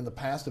receivers that in the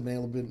past have been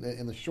able to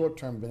in the short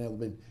term, been able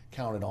to be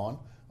counted on.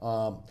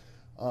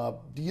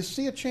 Do you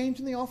see a change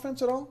in the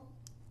offense at all?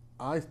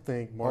 I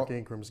think Mark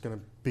Ingram is going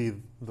to be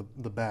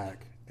the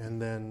back,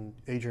 and then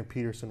Adrian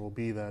Peterson will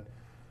be that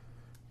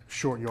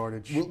short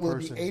yardage will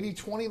person. It be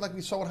 80-20 like we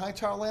saw at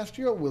Hightower last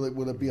year, or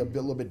will it be a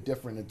little bit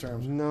different in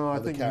terms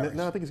of the carries?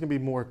 No, I think it's going to be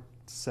more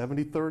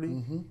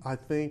 70-30. I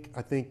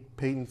think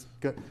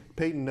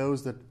Peyton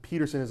knows that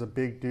Peterson is a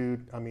big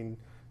dude. I mean,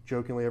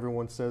 jokingly,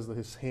 everyone says that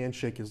his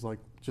handshake is like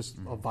just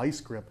a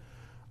vice grip.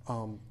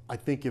 I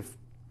think if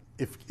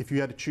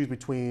you had to choose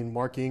between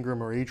Mark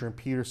Ingram or Adrian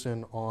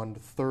Peterson on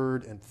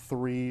 3rd and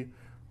 3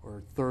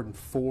 or 3rd and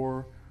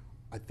 4,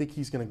 I think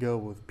he's going to go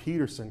with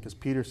Peterson, because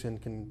Peterson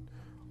can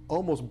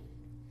almost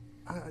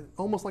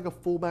like a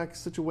fullback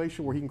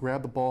situation where he can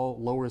grab the ball,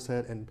 lower his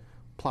head, and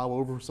plow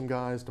over some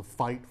guys to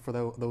fight for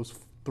those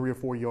 3 or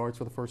 4 yards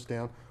for the first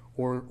down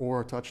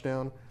or a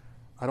touchdown.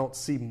 I don't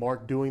see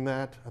Mark doing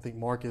that. I think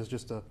Mark is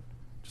just a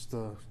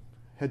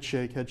head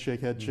shake,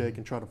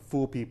 and try to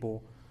fool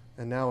people.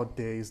 And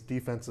nowadays,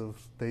 defensive,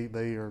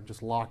 they are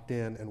just locked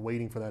in and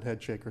waiting for that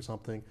head shake or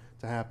something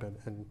to happen.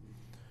 And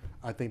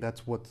I think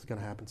that's what's going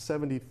to happen.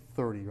 70-30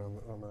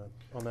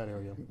 on that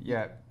area.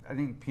 Yeah, I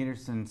think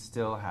Peterson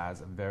still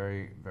has a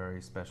very,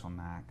 very special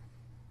knack,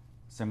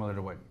 similar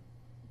to what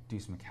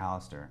Deuce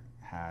McAllister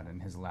had in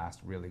his last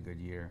really good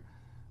year,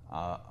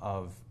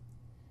 of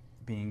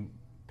being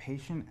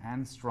patient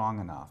and strong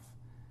enough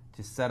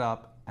to set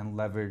up and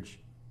leverage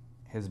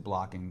his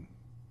blocking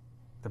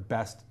the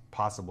best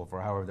possible for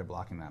however they're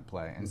blocking that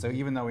play. And so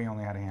even though he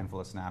only had a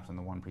handful of snaps in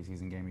the one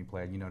preseason game he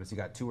played, you notice he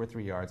got 2 or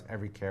 3 yards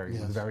every carry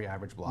with very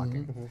average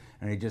blocking.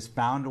 And he just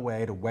found a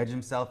way to wedge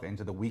himself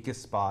into the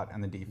weakest spot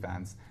in the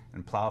defense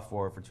and plow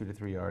forward for 2 to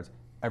 3 yards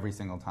every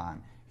single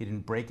time. He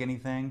didn't break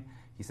anything.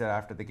 He said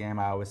after the game,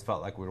 I always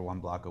felt like we were 1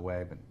 block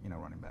away, but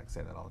running backs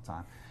say that all the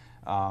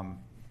time.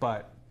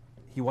 But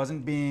he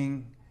wasn't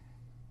being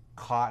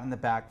caught in the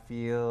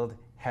backfield,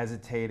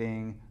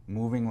 hesitating,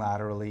 moving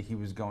laterally. He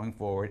was going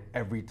forward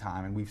every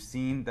time. And we've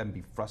seen them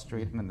be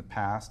frustrated in the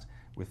past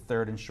with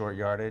 3rd and short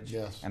yardage.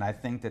 Yes. And I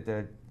think that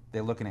they're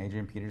looking at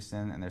Adrian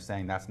Peterson and they're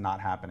saying that's not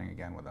happening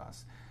again with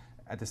us.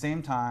 At the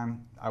same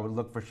time, I would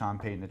look for Sean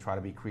Payton to try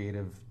to be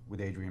creative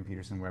with Adrian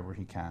Peterson wherever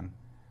he can.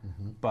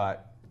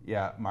 But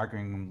yeah, Mark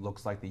Ingram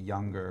looks like the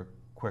younger,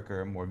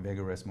 quicker, more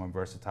vigorous, more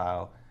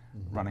versatile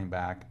running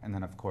back. And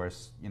then, of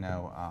course,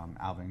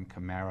 Alvin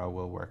Kamara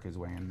will work his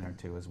way in there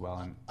too as well.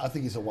 And I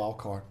think he's a wild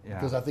card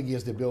because I think he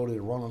has the ability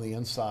to run on the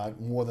inside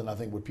more than I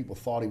think what people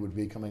thought he would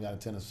be coming out of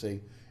Tennessee.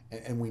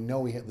 And we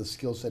know he had the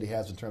skill set he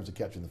has in terms of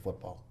catching the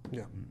football.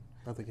 Yeah,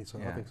 I think so.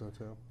 I think so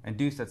too. And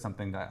Deuce said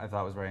something that I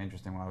thought was very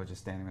interesting when I was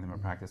just standing with him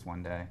at practice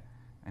one day.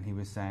 And he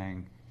was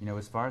saying,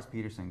 as far as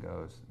Peterson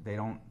goes, they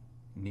don't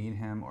need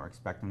him or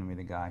expect him to be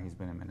the guy. He's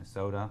been in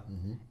Minnesota.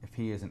 If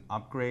he is an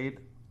upgrade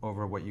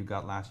over what you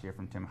got last year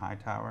from Tim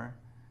Hightower,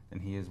 then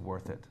he is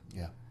worth it.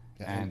 Yeah.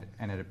 And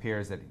it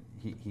appears that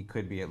he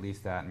could be at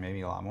least that and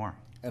maybe a lot more.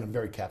 And a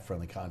very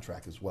cap-friendly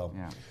contract as well.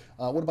 Yeah.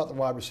 What about the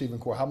wide receiving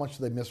core? How much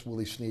do they miss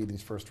Willie Snead in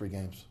these first 3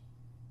 games?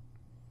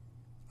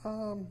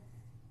 I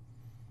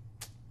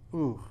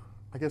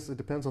guess it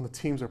depends on the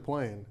teams they're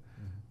playing.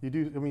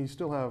 You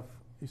still have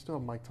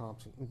Mike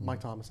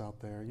Thomas out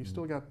there. You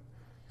still got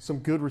some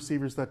good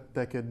receivers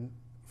that can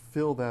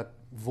fill that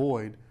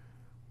void.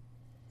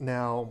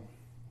 Now,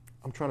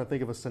 I'm trying to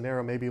think of a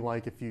scenario, maybe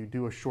like if you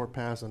do a short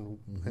pass and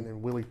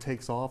then Willie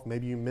takes off,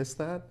 maybe you miss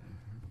that.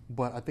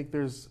 But I think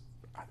there's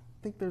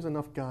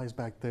enough guys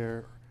out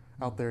there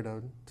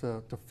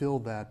to fill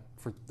that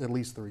for at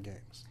least 3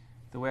 games.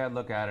 The way I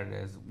look at it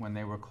is when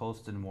they were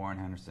Colston, Moore,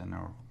 and Henderson,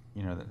 or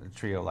the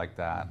trio like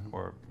that,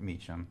 or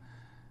Meacham,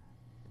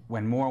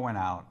 when Moore went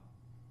out,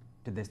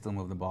 did they still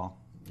move the ball?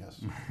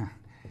 Yes.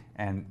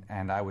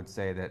 and I would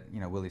say that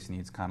Willie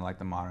Snead's kind of like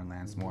the modern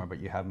Lance Moore,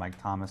 but you have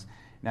Mike Thomas.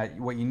 Now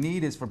what you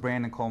need is for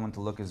Brandon Coleman to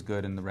look as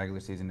good in the regular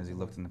season as he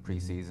looked in the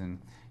preseason.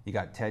 You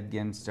got Ted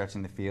Ginn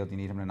stretching the field. You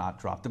need him to not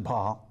drop the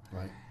ball.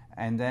 Right.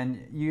 And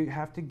then you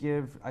have to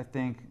give, I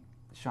think,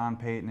 Sean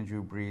Payton and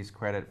Drew Brees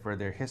credit for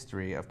their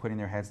history of putting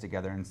their heads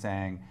together and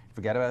saying,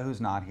 forget about who's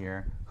not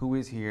here, who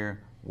is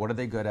here, what are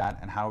they good at,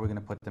 and how are we going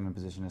to put them in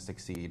position to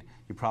succeed.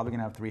 You're probably going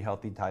to have 3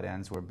 healthy tight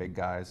ends who are big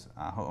guys,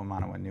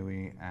 Ho'omana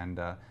Wanui and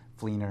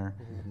Fleener,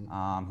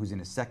 who's in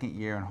his 2nd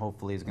year and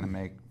hopefully is going to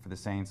make, for the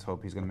Saints,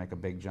 hope he's going to make a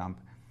big jump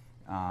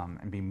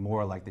and be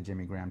more like the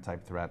Jimmy Graham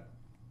type threat.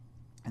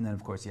 And then,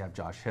 of course, you have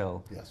Josh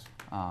Hill,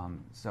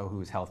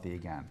 who's healthy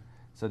again.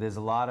 So there's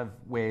a lot of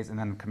ways, and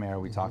then Kamara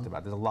we talked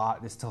about.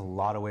 There's still a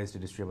lot of ways to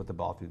distribute the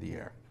ball through the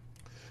air.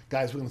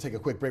 Guys, we're going to take a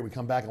quick break. We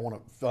come back. I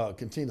want to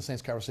continue the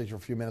Saints conversation for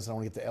a few minutes. I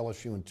want to get to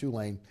LSU and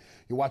Tulane.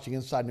 You're watching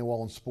Inside New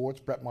Orleans Sports.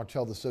 Brett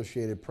Martel, the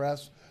Associated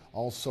Press.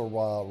 Also,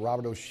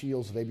 Robert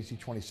O'Shields of ABC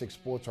 26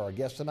 Sports are our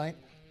guests tonight.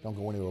 Don't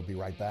go anywhere. We'll be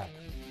right back.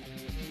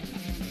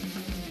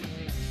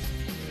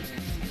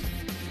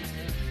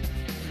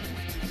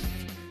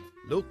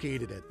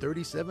 Located at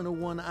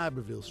 3701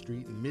 Iberville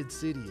Street in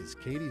Mid-City is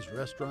Katie's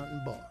Restaurant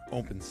and Bar.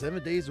 Open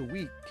 7 days a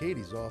week,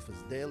 Katie's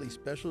offers daily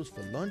specials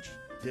for lunch,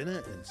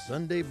 dinner, and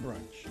Sunday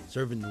brunch.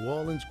 Serving New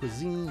Orleans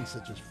cuisine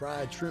such as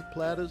fried shrimp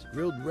platters,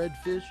 grilled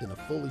redfish, and a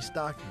fully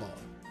stocked bar.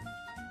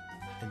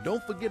 And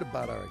don't forget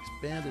about our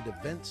expanded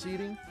event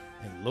seating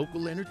and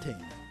local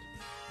entertainment.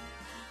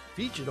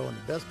 Featured on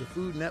the Best of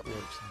Food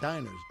Network's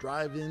diners,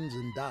 drive-ins,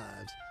 and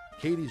dives,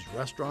 Katie's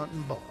Restaurant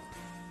and Bar.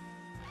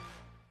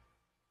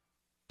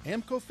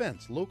 Amco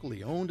Fence,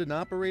 locally owned and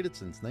operated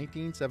since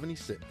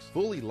 1976.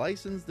 Fully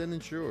licensed and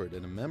insured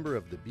and a member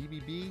of the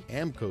BBB,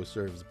 Amco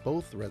serves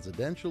both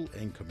residential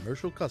and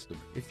commercial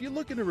customers. If you're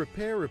looking to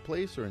repair,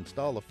 replace, or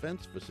install a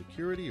fence for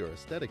security or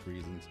aesthetic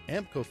reasons,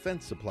 Amco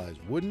Fence supplies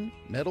wooden,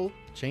 metal,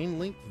 chain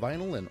link,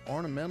 vinyl, and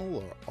ornamental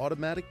or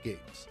automatic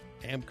gates.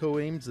 Amco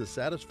aims to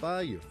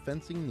satisfy your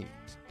fencing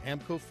needs.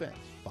 Amco Fence,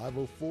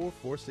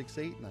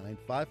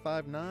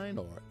 504-468-9559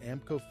 or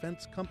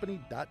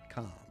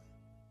amcofencecompany.com.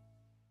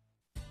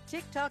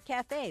 TikTok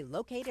Cafe,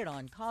 located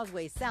on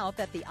Causeway South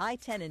at the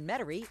I-10 in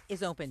Metairie,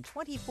 is open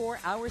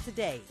 24 hours a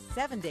day,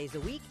 7 days a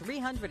week,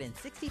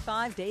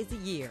 365 days a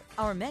year.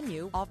 Our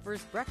menu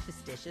offers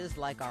breakfast dishes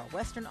like our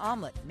Western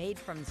omelet made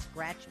from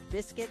scratch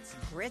biscuits,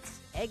 grits,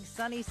 egg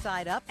sunny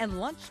side up, and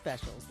lunch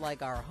specials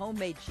like our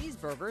homemade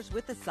cheeseburgers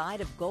with a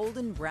side of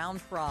golden brown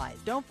fries.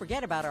 Don't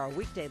forget about our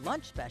weekday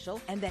lunch special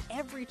and that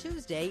every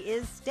Tuesday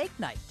is steak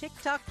night.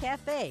 TikTok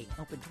Cafe,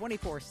 open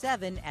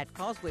 24/7 at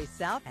Causeway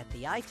South at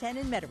the I-10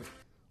 in Metairie.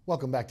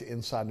 Welcome back to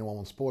Inside New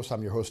Orleans Sports.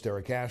 I'm your host,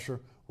 Eric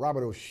Asher.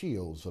 Robert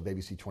O'Shields of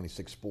ABC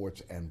 26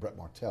 Sports and Brett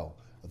Martel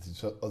of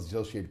the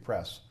Associated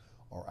Press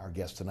are our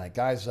guests tonight.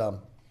 Guys,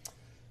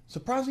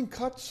 surprising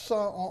cuts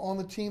on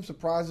the team,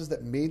 surprises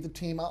that made the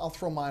team. I'll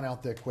throw mine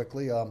out there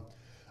quickly. I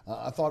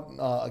thought,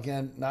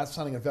 again, not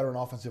signing a veteran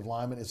offensive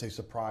lineman is a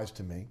surprise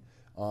to me.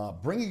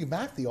 Bringing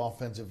back the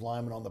offensive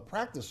lineman on the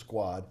practice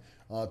squad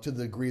to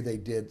the degree they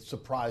did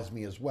surprised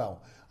me as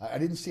well. I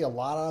didn't see a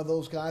lot out of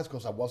those guys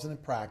because I wasn't in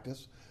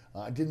practice.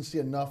 I didn't see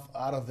enough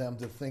out of them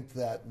to think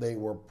that they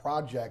were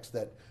projects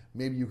that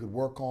maybe you could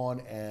work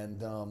on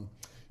and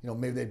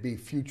maybe they'd be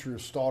future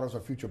starters or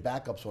future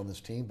backups on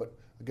this team. But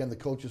again, the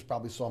coaches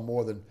probably saw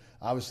more than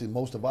obviously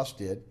most of us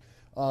did.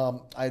 I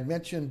had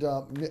mentioned,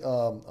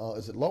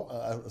 is it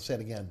I'll say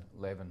it again.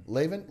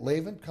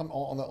 Lavin come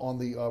on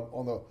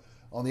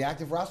the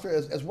active roster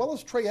as well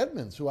as Trey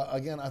Edmonds, who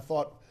again I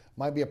thought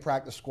might be a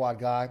practice squad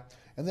guy.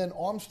 And then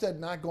Armstead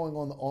not going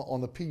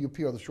on the PUP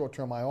or the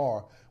short-term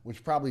IR,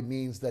 which probably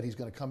means that he's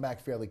going to come back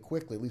fairly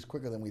quickly, at least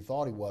quicker than we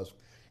thought he was.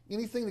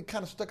 Anything that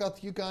kind of stuck out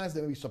to you guys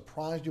that maybe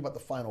surprised you about the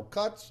final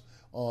cuts?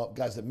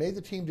 Guys that made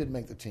the team, didn't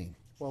make the team?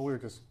 Well, we were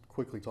just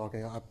quickly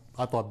talking.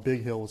 I thought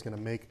Big Hill was going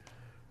to make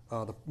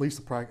at least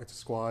the practice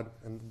squad,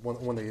 and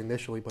when they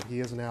initially, but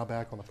he is now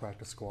back on the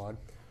practice squad.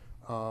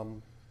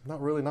 Not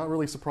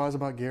really surprised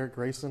about Garrett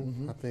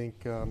Grayson. I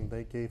think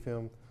they gave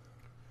him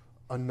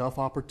enough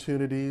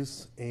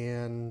opportunities,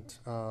 and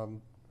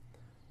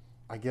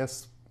I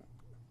guess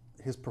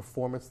his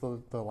performance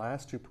the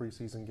last 2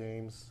 preseason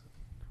games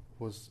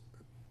was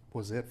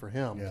it for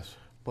him. Yes.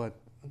 But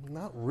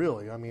not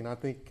really. I mean, I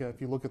think if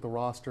you look at the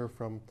roster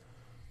from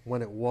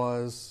when it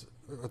was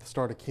at the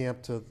start of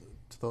camp to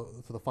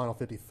the final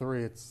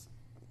 53, I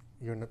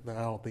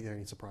don't think there are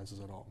any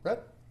surprises at all.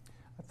 Brett?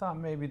 I thought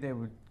maybe they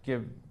would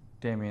give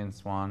Damian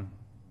Swan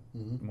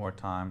more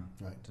time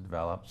to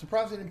develop.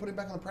 Surprised they didn't put him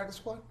back on the practice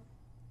squad?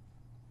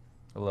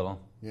 A little.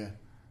 Yeah.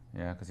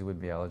 Yeah, because he would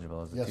be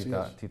eligible as a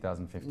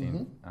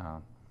 2015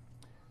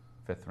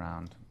 fifth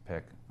round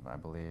pick, I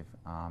believe,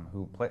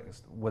 who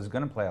was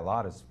going to play a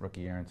lot his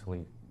rookie year until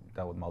he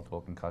dealt with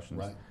multiple concussions.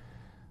 Right.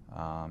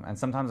 And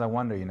sometimes I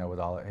wonder, with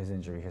all his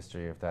injury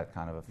history, if that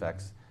kind of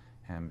affects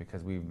him,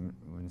 because we've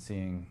been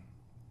seeing,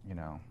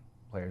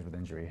 players with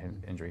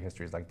injury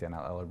histories like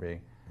Daniel Ellerby.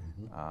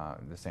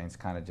 The Saints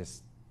kind of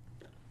just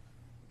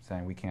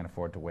saying we can't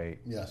afford to wait.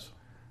 Yes.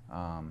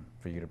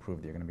 For you to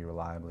prove that you're going to be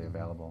reliably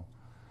available.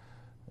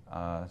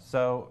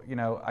 So,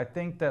 I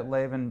think that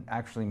Lavin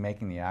actually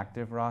making the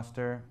active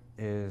roster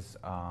is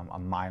a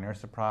minor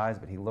surprise,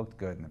 but he looked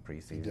good in the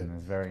preseason.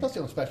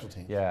 Especially on special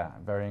teams. Yeah,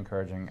 very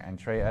encouraging. And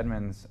Trey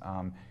Edmonds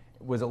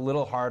was a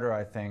little harder,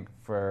 I think,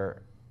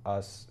 for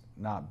us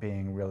not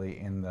being really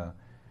in the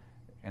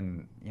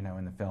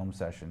film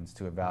sessions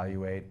to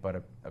evaluate,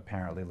 but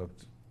apparently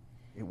looked.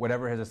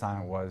 Whatever his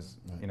assignment was,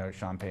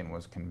 Sean Payton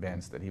was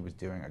convinced that he was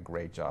doing a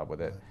great job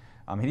with it.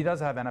 He does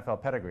have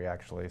NFL pedigree,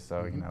 actually.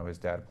 So, his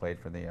dad played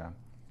for the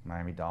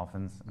Miami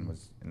Dolphins and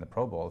was in the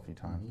Pro Bowl a few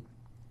times.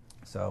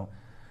 So,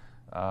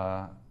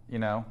 he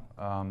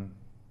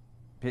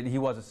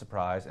was a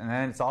surprise. And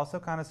then it's also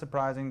kind of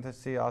surprising to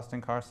see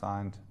Austin Carr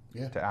signed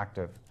to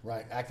active.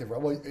 Right, active.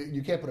 Well,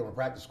 you can't put him in a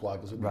practice squad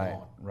because he'll be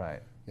on.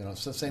 Right.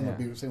 Same would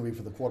be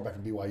for the quarterback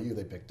from BYU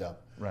they picked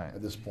up. Right.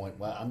 At this point.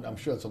 Well, I'm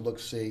sure it's a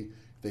look-see.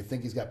 If they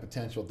think he's got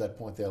potential at that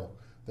point, they'll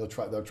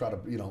try to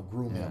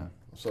groom him,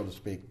 so to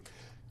speak.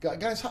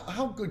 Guys,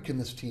 how good can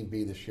this team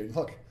be this year?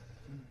 Look,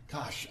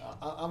 gosh,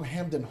 I'm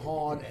hemmed and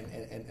hawed,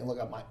 and look,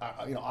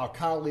 our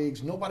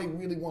colleagues. Nobody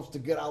really wants to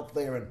get out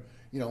there and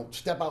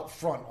step out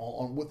front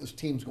on what this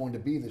team's going to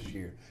be this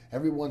year.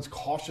 Everyone's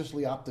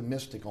cautiously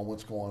optimistic on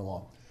what's going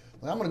on.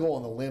 I'm going to go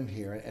on the limb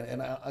here,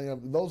 and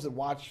those that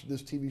watch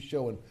this TV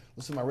show and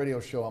listen to my radio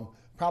show, I'm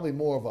probably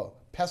more of a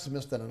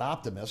pessimist than an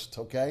optimist.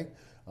 Okay,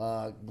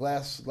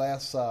 glass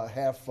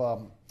half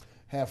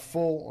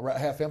full, or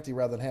half empty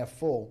rather than half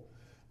full.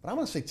 But I'm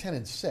going to say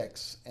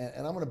 10-6,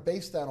 and I'm going to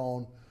base that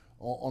on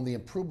the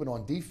improvement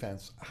on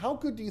defense. How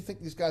good do you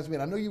think these guys will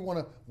be? I know you want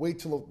to wait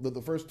till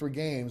the first 3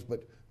 games,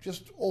 but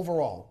just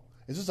overall,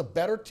 is this a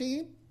better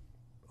team?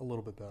 A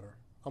little bit better.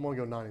 I'm going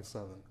to go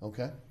 9-7.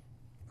 Okay.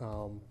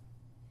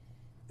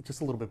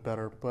 Just a little bit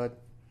better, but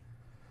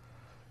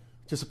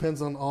it just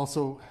depends on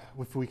also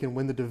if we can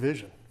win the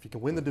division. If you can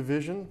win the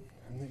division,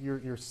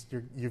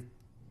 you've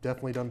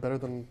definitely done better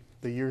than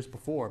the years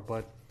before.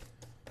 But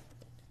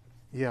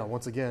yeah,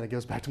 once again, it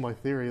goes back to my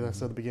theory that I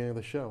said at the beginning of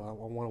the show. I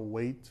want to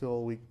wait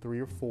till week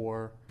 3 or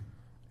 4,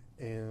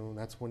 and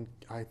that's when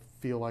I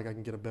feel like I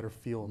can get a better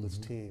feel of this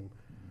team.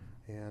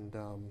 And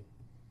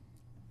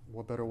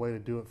what better way to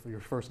do it for your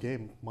first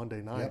game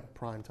Monday night,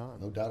 prime time?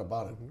 No doubt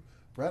about it.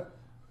 Brett?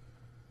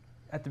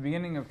 At the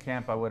beginning of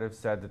camp, I would have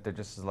said that they're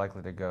just as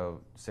likely to go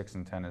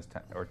 6-10 as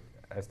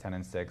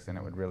 10-6, and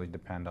it would really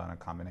depend on a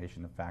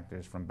combination of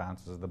factors, from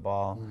bounces of the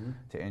ball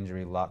to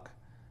injury luck,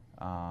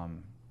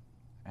 and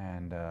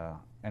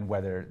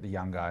whether the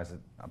young guys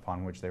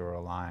upon which they were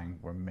relying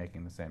were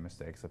making the same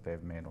mistakes that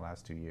they've made the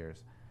last 2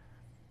 years.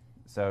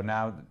 So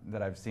now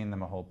that I've seen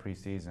them a whole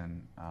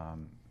preseason,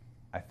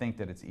 I think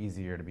that it's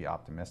easier to be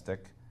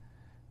optimistic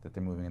that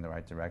they're moving in the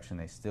right direction.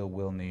 They still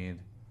will need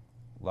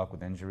luck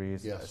with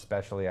injuries,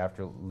 especially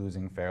after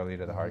losing Fairley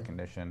to the heart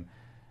condition,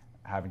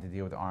 having to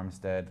deal with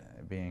Armstead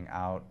being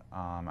out.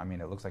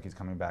 It looks like he's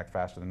coming back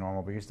faster than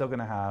normal, but you're still going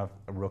to have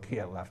a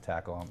rookie at left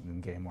tackle in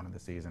game 1 of the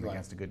season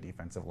against a good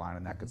defensive line,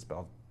 and that could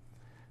spell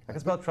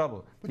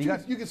trouble. But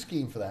you can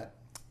scheme for that.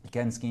 You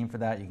can scheme for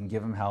that. You can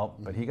give him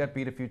help, but he got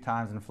beat a few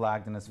times and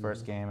flagged in his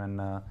first game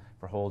and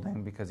for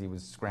holding because he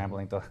was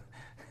scrambling to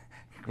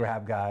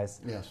grab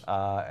guys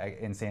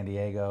in San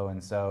Diego.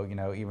 And so,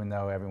 even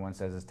though everyone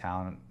says his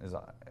talent is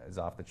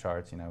off the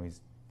charts,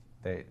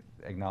 they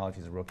acknowledge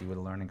he's a rookie with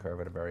a learning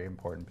curve at a very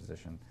important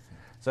position.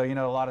 So, a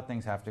lot of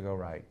things have to go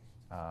right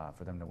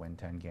for them to win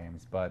 10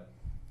 games. But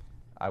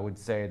I would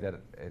say that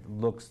it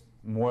looks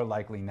more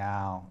likely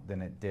now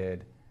than it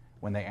did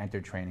when they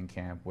entered training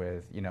camp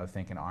with,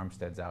 thinking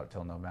Armstead's out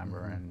till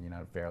November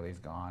and, Fairley's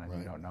gone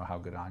and you don't know how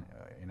good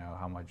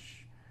how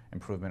much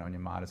improvement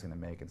Onyemata's going to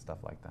make and stuff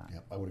like that. Yeah,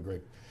 I would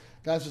agree.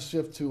 Guys, let's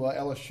shift to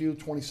LSU,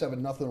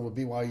 27-0 over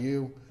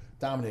BYU.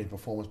 Dominated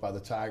performance by the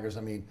Tigers.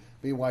 I mean,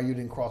 BYU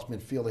didn't cross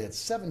midfield. They had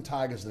 7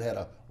 Tigers that had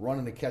a run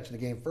and a catch in the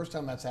game. First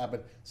time that's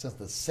happened since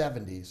the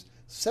 70s.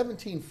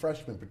 17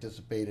 freshmen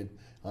participated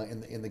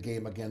in the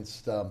game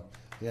against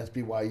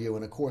BYU.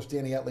 And, of course,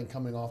 Danny Etling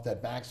coming off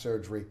that back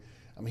surgery.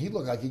 I mean, he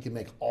looked like he could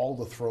make all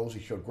the throws.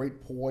 He showed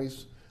great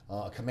poise,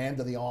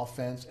 command of the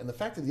offense. And the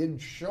fact that he didn't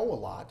show a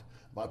lot,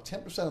 about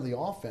 10% of the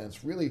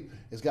offense, really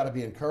has got to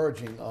be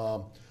encouraging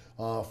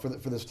for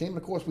this team. And,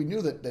 of course, we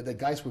knew that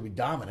Geis would be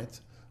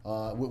dominant.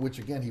 Which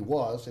again he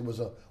was. It was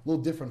a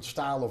little different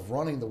style of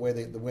running the way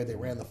they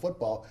ran the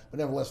football, but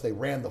nevertheless they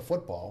ran the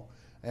football.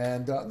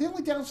 And the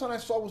only downside I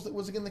saw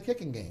was again the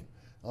kicking game.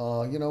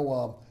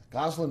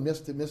 Goslin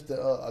missed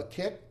a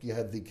kick. You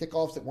had the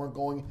kickoffs that weren't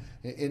going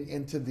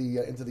into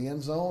the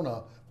end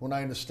zone. When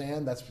I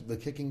understand, that's the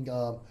kicking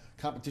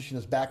competition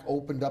is back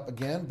opened up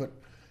again. But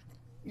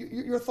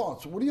your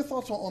thoughts? What are your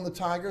thoughts on the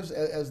Tigers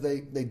as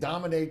they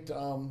dominate?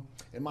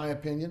 In my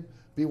opinion,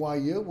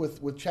 BYU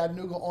with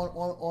Chattanooga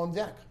on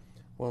deck.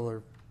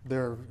 Well,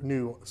 their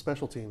new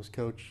special teams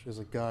coach is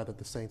a guy that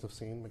the Saints have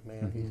seen,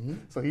 McMahon.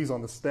 So he's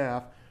on the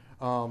staff.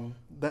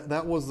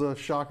 That was a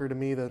shocker to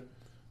me that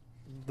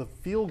the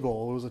field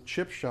goal, it was a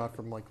chip shot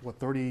from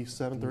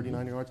 37,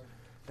 39 yards,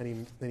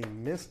 and he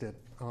missed it.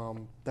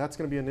 That's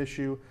going to be an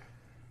issue.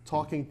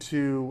 Talking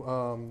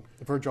to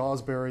Virgil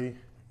Osbury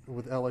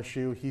with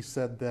LSU, he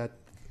said that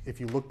if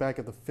you look back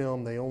at the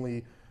film, they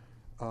only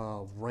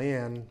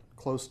ran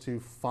close to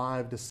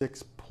 5 to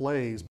 6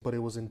 plays, but it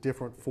was in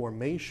different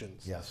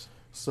formations. Yes.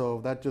 So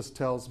that just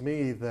tells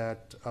me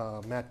that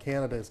Matt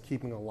Canada is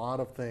keeping a lot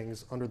of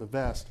things under the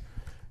vest.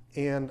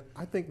 And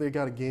I think they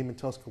got a game in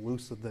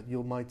Tuscaloosa that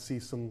you might see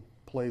some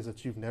plays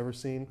that you've never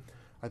seen.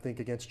 I think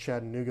against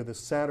Chattanooga this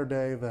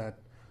Saturday that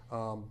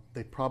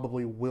they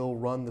probably will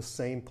run the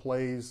same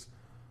plays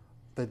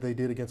that they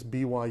did against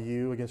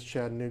BYU against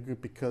Chattanooga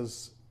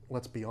because,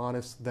 let's be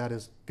honest, that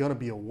is going to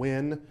be a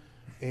win.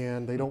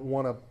 And they don't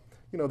want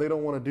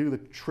to do the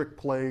trick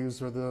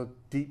plays or the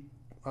deep.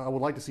 I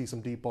would like to see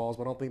some deep balls,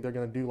 but I don't think they're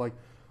going to do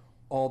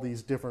all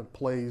these different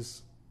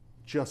plays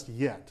just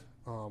yet.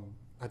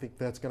 I think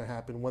that's going to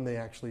happen when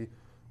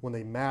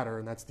they matter,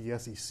 and that's the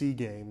SEC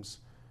games.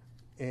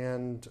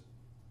 And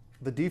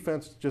the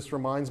defense just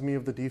reminds me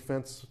of the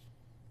defense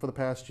for the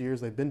past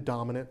years. They've been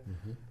dominant,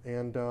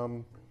 and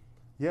Danny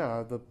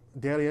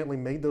Etling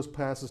made those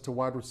passes to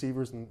wide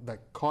receivers and that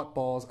caught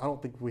balls. I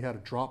don't think we had a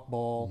drop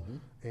ball,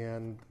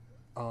 and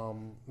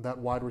that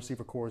wide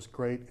receiver core is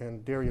great.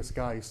 And Darius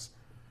Geis,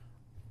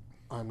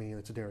 I mean,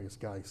 it's a Darius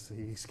Geis.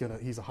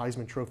 He's a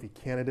Heisman Trophy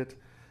candidate,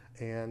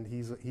 and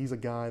he's a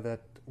guy that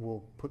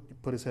will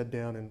put his head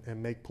down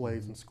and make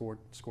plays and score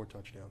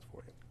touchdowns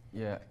for you.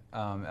 Yeah,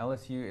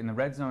 LSU in the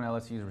red zone,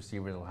 LSU's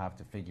receivers will have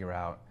to figure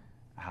out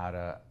how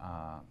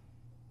to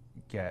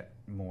get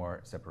more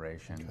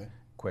separation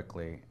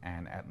quickly,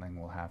 and Etling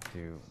will have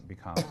to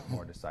become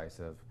more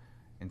decisive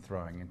in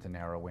throwing into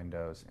narrow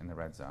windows in the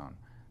red zone.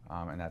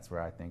 And that's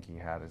where I think he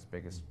had his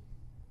biggest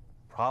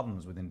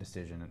problems with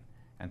indecision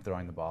and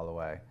throwing the ball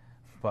away.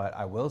 But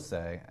I will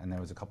say, and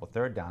there was a couple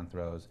third down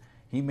throws,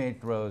 he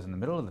made throws in the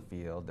middle of the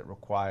field that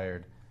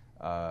required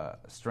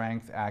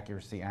strength,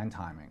 accuracy, and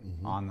timing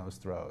on those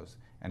throws.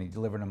 And he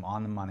delivered them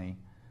on the money,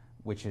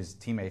 which his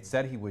teammates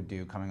said he would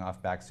do coming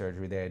off back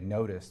surgery. They had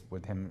noticed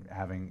with him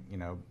having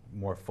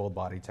more full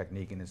body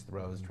technique in his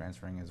throws,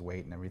 transferring his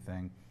weight and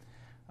everything,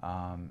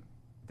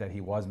 that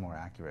he was more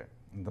accurate.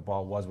 And the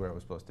ball was where it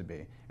was supposed to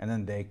be. And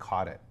then they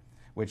caught it,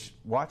 which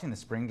watching the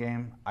spring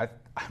game, I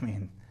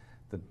mean,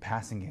 the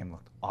passing game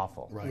looked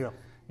awful. Right.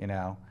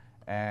 Yeah.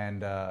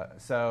 And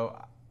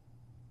so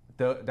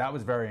that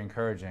was very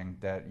encouraging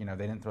that,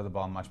 they didn't throw the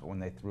ball much, but when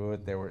they threw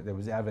it, there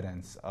was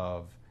evidence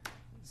of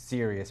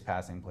serious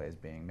passing plays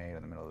being made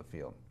in the middle of the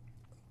field.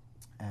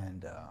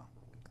 And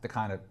the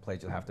kind of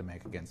plays you'll have to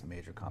make against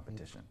major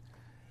competition.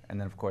 And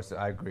then, of course,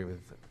 I agree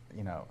with,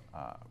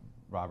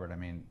 Robert. I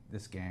mean,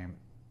 this game,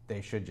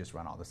 they should just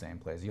run all the same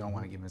plays. You don't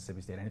want to give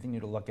Mississippi State anything new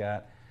to look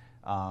at.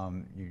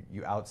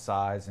 You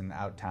outsize and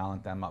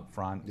out-talent them up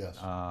front. Yes.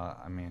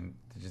 I mean,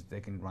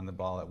 they can run the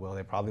ball at will.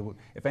 They probably,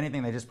 if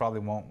anything, they just probably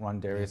won't run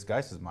Darius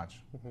Geis as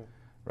much,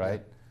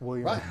 right?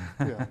 Williams.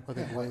 Right. Yeah, I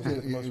think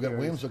Williams. You've got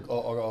Williams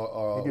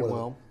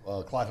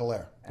or Clyde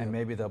Hilaire. And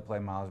maybe they'll play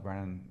Miles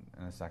Brennan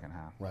in the second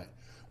half. Right.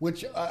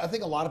 Which I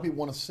think a lot of people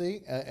want to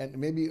see, and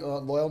maybe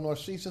Loyal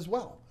Narcisse as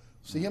well.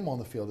 See him on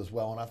the field as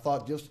well. And I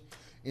thought just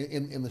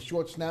in the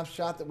short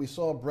snapshot that we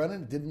saw of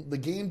Brennan, the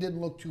game didn't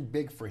look too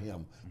big for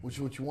him, which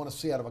is what you want to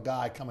see out of a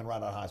guy coming right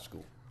out of high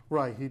school.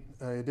 Right. He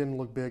didn't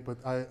look big, but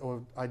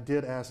I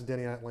did ask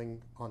Denny Etling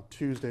on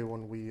Tuesday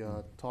when we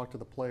talked to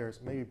the players.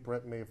 Maybe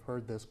Brett may have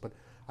heard this, but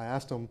I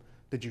asked him,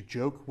 did you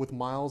joke with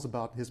Miles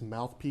about his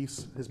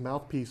mouthpiece? His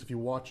mouthpiece, if you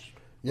watch,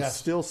 was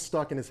still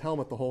stuck in his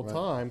helmet the whole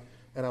time.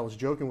 And I was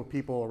joking with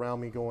people around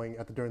me during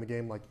the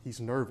game, like, he's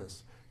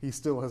nervous. He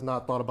still has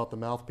not thought about the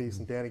mouthpiece.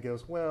 And Danny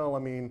goes, well, I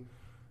mean,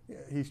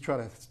 he's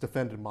trying to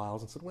defend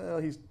Miles and said, well,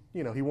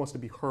 he wants to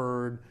be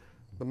heard.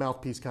 The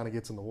mouthpiece kind of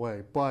gets in the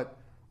way. But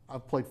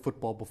I've played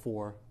football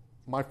before.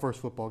 My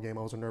first football game,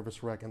 I was a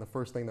nervous wreck, and the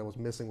first thing that was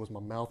missing was my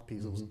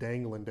mouthpiece. It was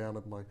dangling down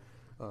at my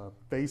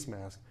face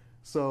mask.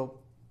 So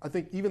I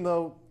think even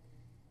though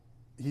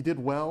he did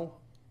well,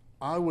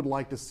 I would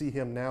like to see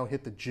him now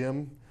hit the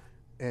gym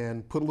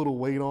and put a little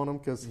weight on him,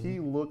 because he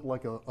looked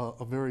like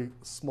a very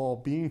small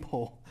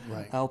beanpole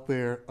out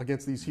there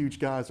against these huge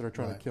guys that are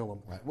trying to kill him.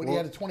 Right. Well, he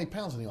added 20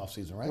 pounds in the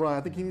offseason, right? Right.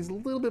 I think he needs a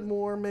little bit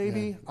more,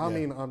 maybe. I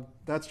mean,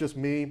 that's just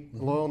me.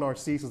 Loyal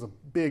Narcisse is a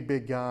big,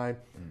 big guy,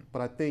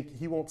 but I think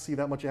he won't see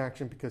that much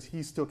action because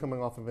he's still coming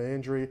off of an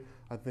injury.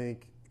 I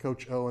think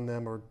Coach O and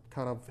them are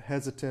kind of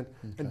hesitant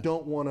and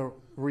don't want to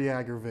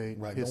re-aggravate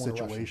his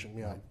situation.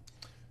 Yeah.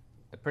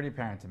 It's pretty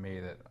apparent to me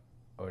that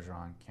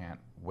Orgeron can't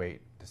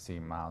wait to see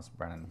Miles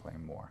Brennan play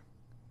more,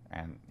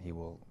 and he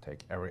will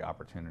take every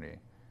opportunity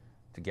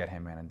to get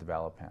him in and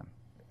develop him.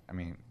 I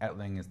mean,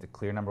 Etling is the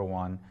clear number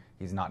one.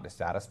 He's not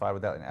dissatisfied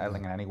with Etling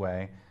in any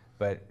way,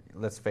 but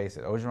let's face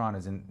it,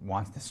 Orgeron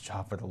wants this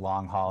job for the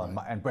long haul,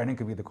 and Brennan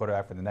could be the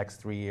quarterback for the next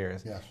 3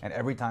 years. Yes. And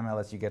every time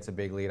LSU gets a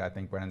big lead, I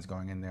think Brennan's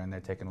going in there and they're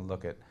taking a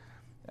look at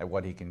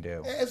what he can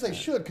do. As they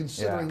should,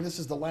 considering this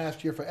is the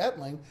last year for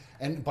Etling,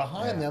 and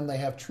behind them they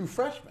have true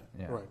freshmen.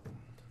 Yeah. Right.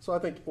 So I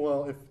think,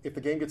 well, if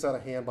the game gets out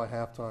of hand by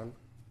halftime,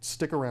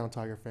 stick around,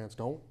 Tiger fans.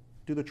 Don't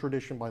do the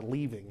tradition by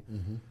leaving.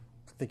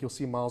 I think you'll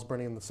see Miles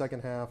Brennan in the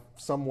second half,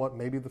 somewhat,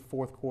 maybe the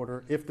fourth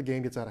quarter, if the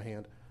game gets out of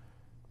hand.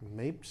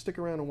 Maybe stick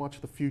around and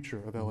watch the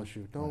future of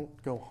LSU. Don't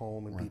go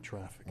home and beat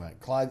traffic. Right.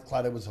 Clyde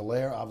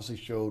Edwards-Helaire obviously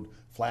showed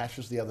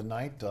flashes the other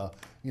night.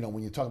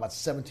 When you talk about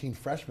 17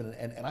 freshmen,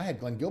 and I had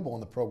Glenn Gilbo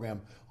on the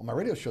program on my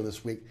radio show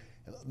this week,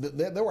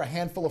 there were a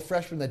handful of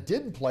freshmen that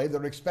didn't play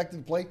that are expected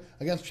to play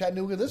against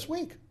Chattanooga this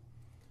week.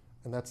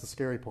 And that's the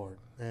scary part.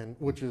 And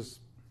which is,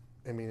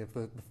 I mean, if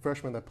the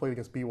freshman that played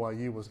against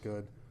BYU was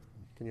good,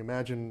 can you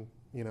imagine,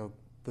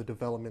 the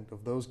development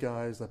of those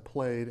guys that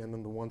played and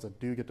then the ones that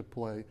do get to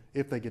play,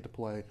 if they get to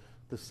play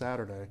this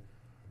Saturday?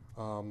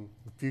 The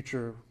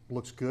future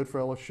looks good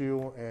for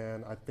LSU,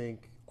 and I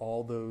think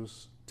all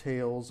those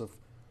tales of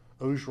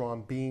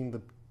Orgeron being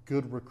the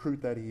good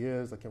recruit that he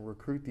is, that can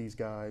recruit these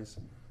guys,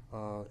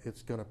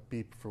 it's going to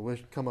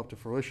come up to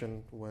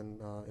fruition when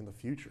in the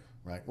future.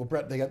 Right. Well,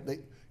 Brett,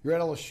 you're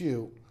at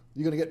LSU.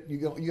 You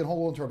can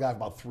hold on to a guy for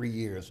about 3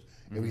 years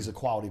if he's a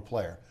quality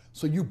player.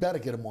 So you better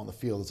get him on the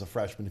field as a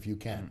freshman if you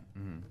can.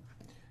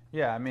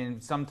 Yeah, I mean,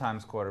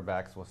 sometimes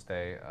quarterbacks will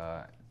stay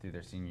through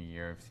their senior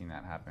year. I've seen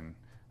that happen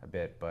a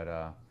bit, but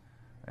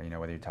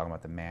whether you're talking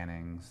about the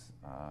Mannings,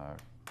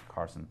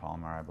 Carson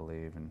Palmer, I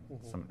believe, and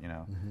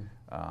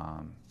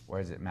where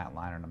is it, Matt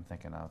Leinart I'm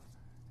thinking of,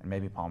 and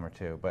maybe Palmer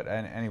too. But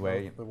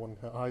anyway, the one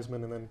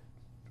Heisman and then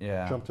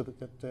jump to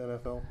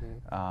NFL.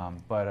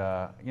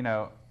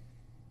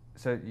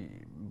 So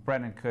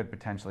Brennan could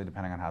potentially,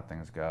 depending on how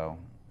things go,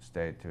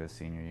 stay to his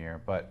senior year.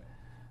 But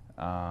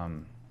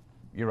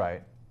you're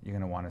right. You're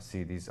going to want to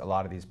see a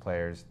lot of these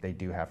players. They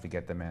do have to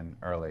get them in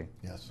early.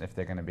 Yes. If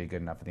they're going to be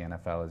good enough for the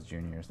NFL as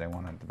juniors, they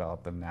want to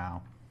develop them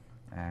now.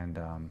 And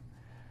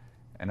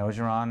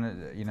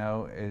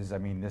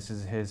Orgeron, this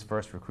is his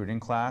first recruiting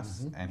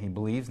class, and he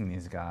believes in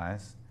these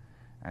guys,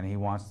 and he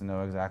wants to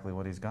know exactly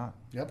what he's got.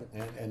 Yep.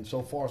 And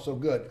so far so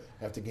good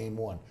after game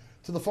one.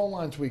 To the phone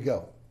lines we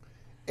go.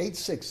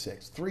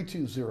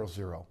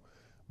 866-3200.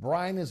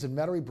 Brian is in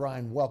Metairie.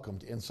 Brian, welcome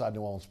to Inside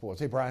New Orleans Sports.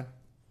 Hey, Brian.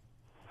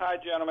 Hi,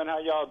 gentlemen. How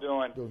y'all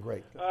doing? Doing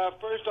great.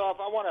 First off,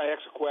 I want to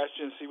ask a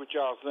question, see what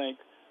y'all think.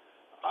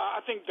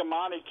 I think the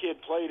Monty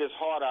kid played his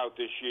heart out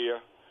this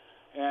year,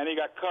 and he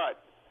got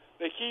cut.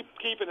 They keep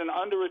keeping an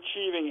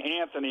underachieving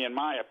Anthony, in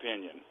my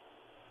opinion.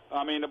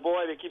 I mean, the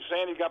boy, they keep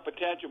saying he's got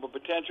potential, but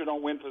potential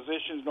don't win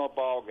positions nor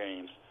ball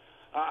games.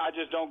 I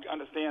just don't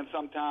understand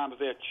sometimes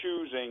their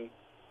choosing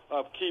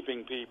of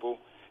keeping people.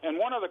 And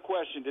one other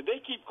question, did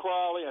they keep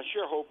Crawley? I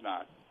sure hope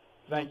not.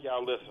 Thank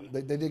y'all. Listen.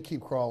 They did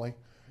keep Crawley.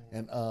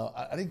 And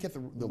I didn't get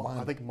the line.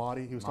 I think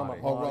Marty. He was talking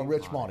about Marty.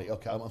 Rich Marty.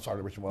 Okay, I'm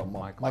sorry, Rich Marty.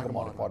 Michael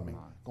Marty, pardon me.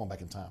 Going back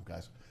in time,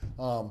 guys.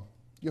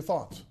 Your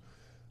thoughts?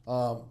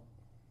 I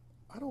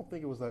don't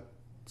think it was that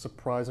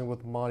surprising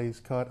with Marty's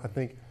cut. I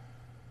think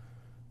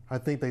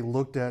they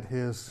looked at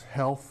his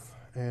health,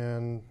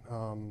 and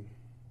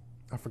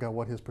I forgot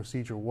what his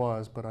procedure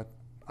was, but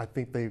I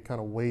think they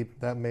kind of weighed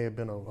that may have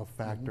been a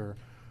factor.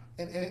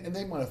 And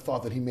they might have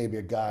thought that he may be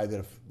a guy that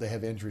if they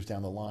have injuries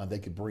down the line, they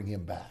could bring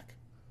him back.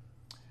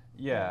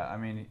 Yeah, I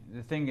mean,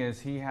 the thing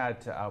is, he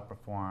had to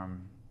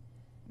outperform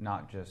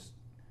not just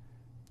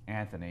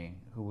Anthony,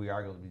 who we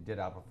arguably did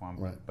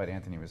outperform, but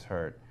Anthony was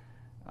hurt.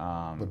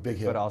 But Big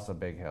Hill. But also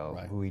Big Hill,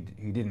 who he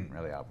didn't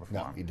really outperform.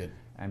 No, he didn't.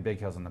 And Big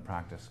Hill's in the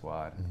practice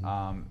squad.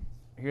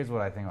 Here's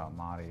what I think about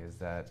Marty is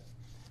that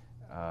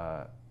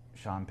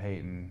Sean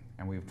Payton,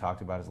 and we've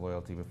talked about his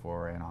loyalty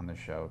before and on this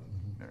show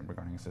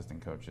regarding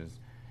assistant coaches,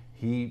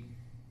 he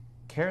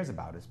cares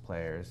about his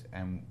players.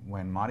 And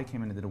when Marty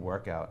came in and did a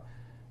workout,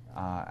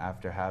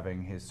 after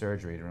having his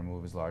surgery to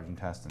remove his large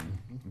intestine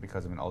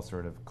because of an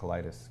ulcerative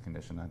colitis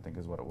condition, I think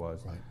is what it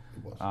was. Right,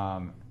 it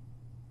was.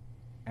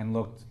 And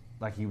looked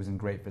like he was in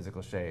great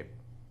physical shape.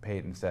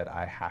 Peyton said,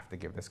 I have to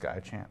give this guy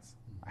a chance.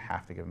 I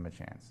have to give him a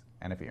chance.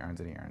 And if he earns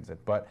it, he earns it.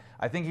 But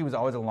I think he was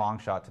always a long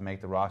shot to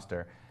make the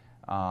roster.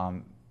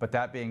 But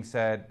that being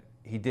said,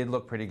 he did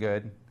look pretty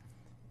good.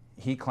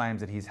 He claims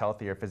that he's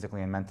healthier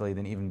physically and mentally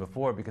than even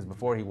before, because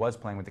before he was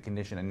playing with the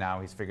condition and now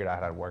he's figured out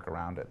how to work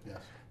around it. Yes.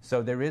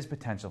 So there is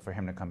potential for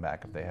him to come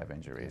back if they have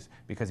injuries,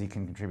 because he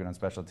can contribute on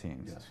special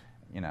teams. Yes.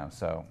 You know,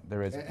 so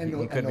there is, And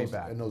he could be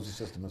back. And knows the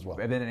system as well.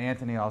 And then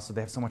Anthony also,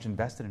 they have so much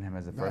invested in him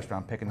as a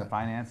first-round pick in the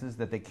finances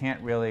that they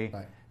can't really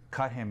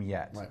cut him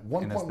yet. Right,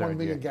 $1.1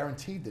 million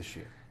guaranteed this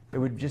year. It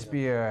would just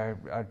be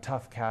a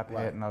tough cap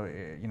hit,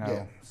 and you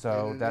know,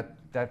 so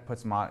that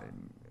puts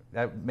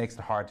that makes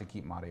it hard to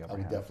keep Marty over I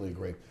would him. definitely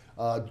agree.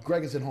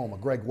 Greg is in Houma.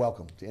 Greg,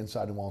 welcome to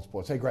Inside New Orleans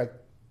Sports. Hey, Greg.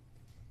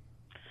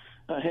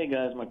 Hey,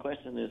 guys. My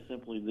question is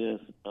simply this.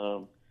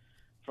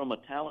 From a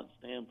talent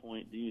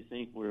standpoint, do you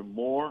think we're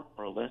more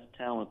or less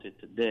talented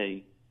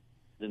today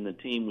than the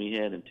team we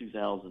had in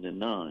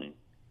 2009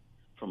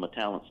 from a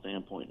talent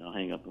standpoint? Now,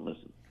 hang up and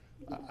listen.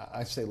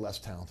 I say less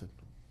talented.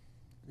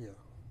 Yeah,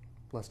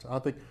 less. I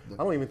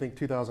don't even think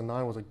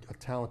 2009 was a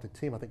talented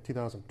team. I think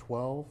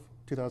 2012,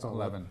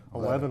 2011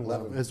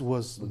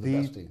 was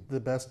the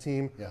best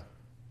team. Yeah.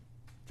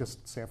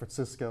 Just San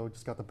Francisco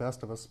just got the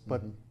best of us,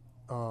 but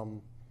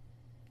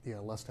yeah,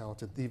 less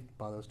talented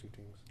by those two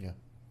teams. Yeah.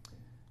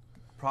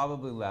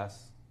 Probably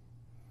less.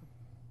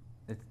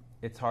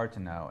 It's hard to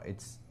know.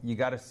 You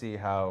got to see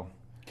how.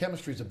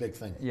 Chemistry is a big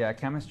thing. Yeah,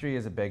 chemistry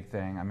is a big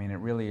thing. I mean, it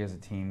really is a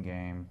team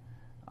game.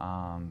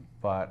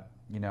 But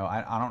you know,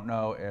 I don't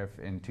know if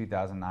in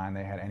 2009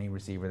 they had any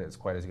receiver that's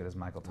quite as good as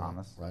Michael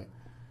Thomas. Right.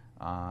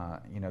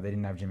 You know, they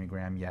didn't have Jimmy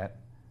Graham yet,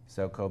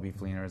 so Kobe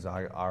Fleener is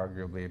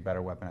arguably a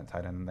better weapon at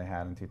tight end than they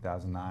had in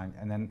 2009.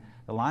 And then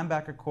the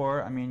linebacker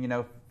core. I mean, you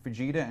know,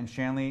 Fujita and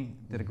Shanley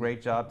did a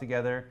great job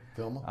together.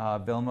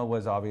 Vilma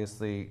was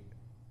obviously,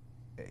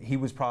 he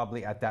was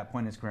probably at that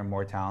point in his career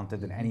more talented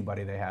than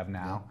anybody they have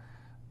now. Yeah.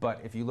 But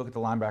if you look at the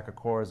linebacker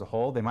core as a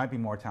whole, they might be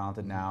more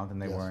talented now than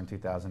they were in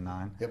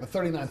 2009. Yeah, but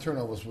 39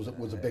 turnovers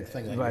was a big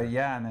thing. But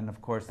yeah, and then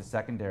of course the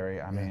secondary.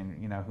 I mean,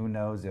 you know, who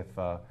knows if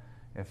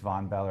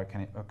Von Bell or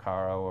Kenny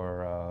Caro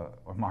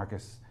or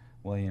Marcus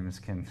Williams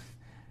can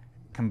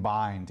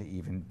combine to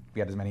even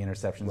get as many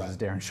interceptions as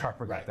Darren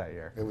Sharper got that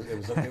year. It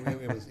was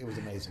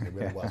amazing. It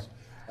really was.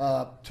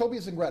 Toby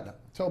is in Gretna.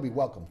 Toby,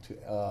 welcome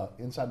to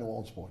Inside New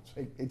Orleans Sports.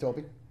 Hey,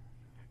 Toby.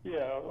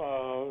 Yeah,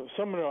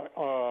 some of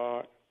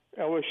the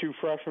LSU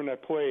freshmen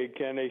that played,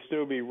 can they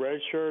still be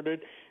redshirted?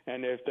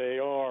 And if they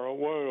are,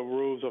 what are the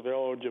rules of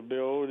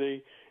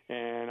eligibility?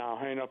 And I'll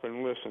hang up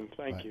and listen.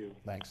 Thank you.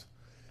 Thanks.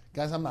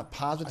 Guys, I'm not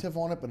positive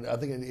on it, but I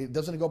think it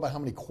doesn't go by how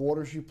many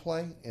quarters you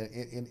play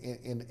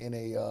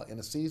in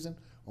a season,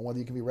 on whether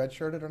you can be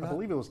redshirted or not. I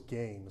believe it was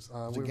games.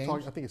 I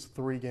think it's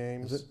 3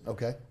 games. Is it?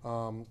 Okay.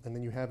 And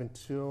then you have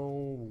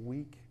until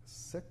week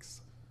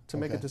 6 to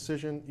make a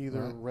decision,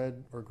 either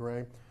red or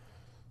gray.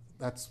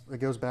 It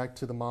goes back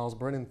to the Miles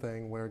Brennan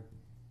thing, where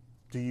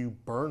do you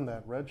burn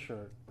that red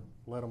shirt,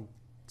 let them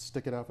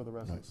stick it out for the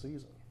rest of the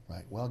season?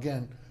 Right. Well,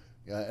 again,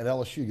 at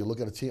LSU, you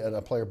look at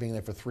a player being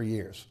there for 3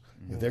 years.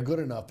 If they're good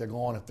enough, they're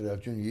going after their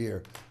junior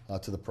year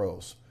to the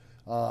pros.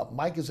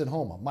 Mike is in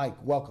Houma. Mike,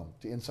 welcome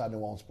to Inside New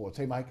Orleans Sports.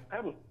 Hey, Mike.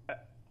 I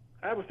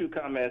have a few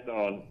comments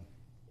on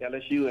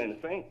LSU and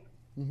the Saints.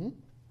 Mm-hmm.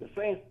 The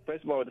Saints,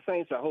 first of all, the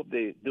Saints, I hope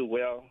they do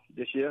well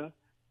this year.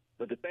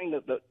 But the thing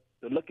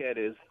to look at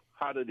is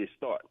how do they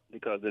start?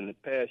 Because in the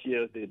past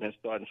years, they've been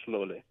starting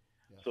slowly.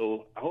 Yes.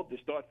 So I hope they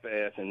start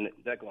fast, and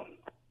they're going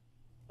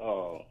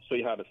to show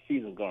you how the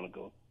season's going to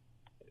go.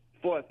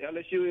 As far as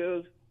LSU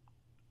is,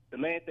 the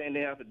main thing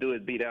they have to do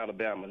is beat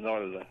Alabama in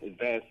order to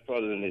advance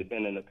further than they've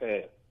been in the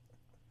past.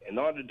 In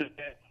order to do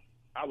that,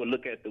 I would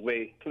look at the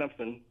way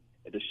Clemson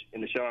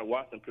and Deshaun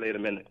Watson played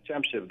them in the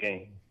championship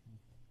game.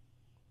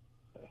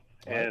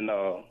 And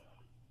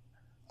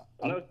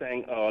another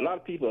thing, a lot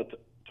of people are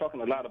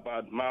talking a lot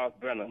about Miles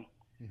Brennan,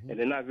 and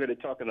they're not really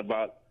talking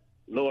about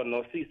Lord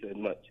Narcisse as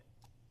much.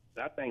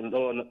 I think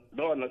Lord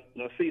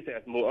Narcisse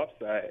has more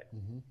upside,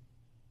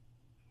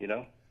 you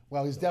know?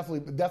 Well, he's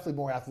definitely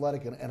more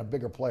athletic and a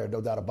bigger player, no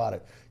doubt about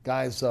it.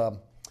 Guys,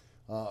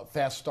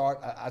 fast start.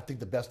 I think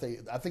the best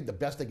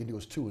they can do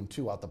is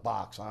 2-2 out the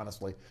box.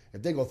 Honestly,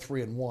 if they go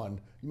 3-1,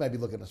 you might be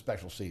looking at a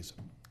special season.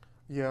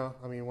 Yeah,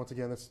 I mean, once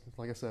again, that's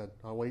like I said.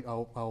 I'll wait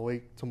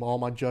to all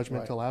my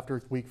judgment till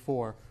after week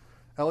 4.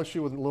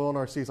 LSU with Lil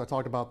Narcisse, I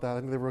talked about that. I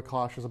think they were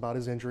cautious about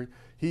his injury.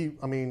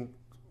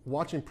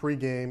 Watching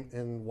pregame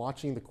and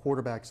watching the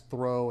quarterbacks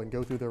throw and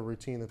go through their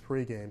routine in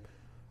pregame.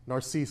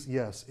 Narcisse,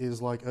 yes,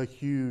 is like a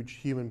huge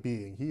human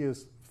being. He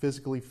is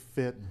physically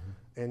fit,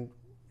 and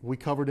we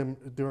covered him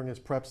during his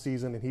prep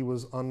season, and he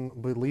was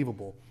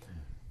unbelievable.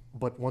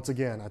 But once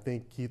again, I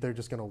think they're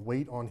just going to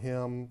wait on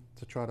him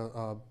to try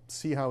to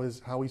see how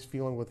he's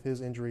feeling with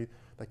his injury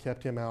that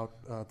kept him out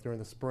during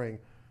the spring.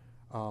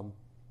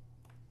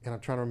 and I'm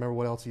trying to remember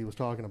what else he was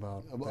talking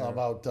about.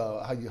 About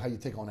how you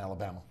take on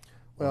Alabama.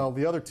 Well,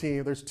 the other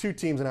team, there's two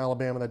teams in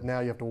Alabama that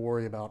now you have to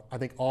worry about. I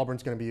think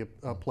Auburn's going to be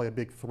play a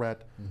big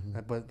threat,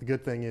 but the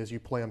good thing is you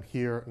play them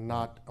here,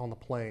 not on the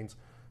plains.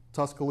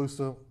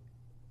 Tuscaloosa,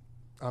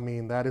 I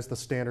mean, that is the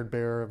standard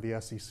bearer of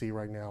the SEC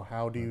right now.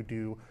 How do you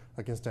do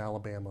against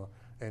Alabama?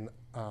 And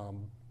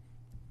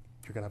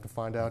you're going to have to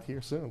find out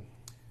here soon.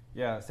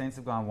 Yeah, Saints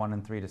have gone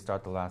 1-3 to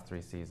start the last 3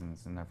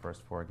 seasons in their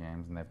first 4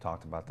 games, and they've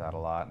talked about that a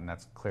lot, and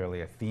that's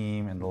clearly a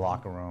theme in the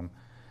locker room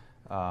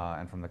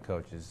and from the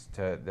coaches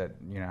that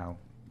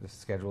the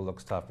schedule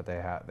looks tough, but they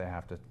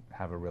have to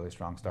have a really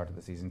strong start to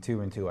the season.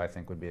 2-2, I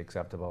think, would be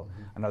acceptable.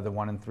 Another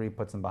 1-3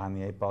 puts them behind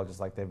the 8 ball, just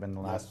like they've been the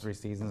last 3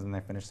 seasons, and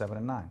they finished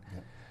 7-9.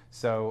 Yep.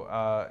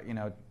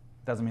 So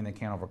doesn't mean they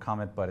can't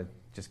overcome it, but it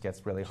just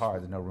gets really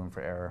hard. There's no room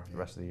for error the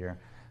rest of the year.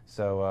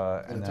 So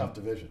and a tough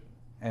division.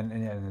 And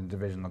the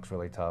division looks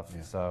really tough.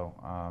 Yeah. So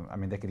I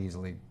mean, they could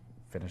easily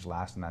finish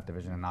last in that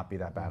division and not be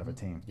that bad of a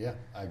team. Yeah,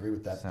 I agree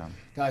with that. So.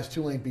 Guys,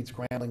 Tulane beats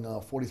Grambling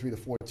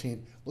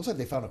 43-14. Looks like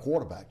they found a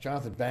quarterback.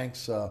 Jonathan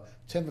Banks,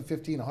 10 for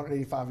 15,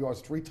 185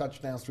 yards, 3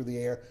 touchdowns through the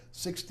air,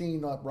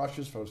 16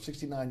 rushes for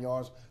 69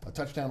 yards, a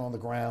touchdown on the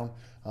ground.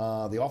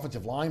 The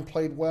offensive line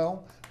played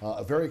well.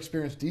 A very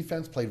experienced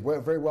defense played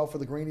very well for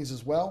the Greenies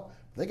as well.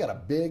 They got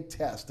a big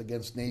test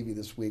against Navy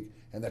this week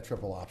and that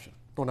triple option.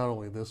 Well, not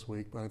only this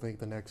week, but I think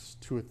the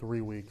next 2 or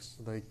 3 weeks,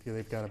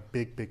 they've got a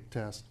big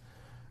test.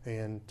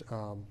 And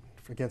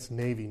against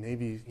Navy,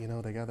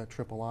 they got that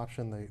triple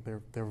option.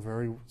 They're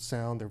very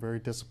sound. They're very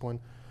disciplined.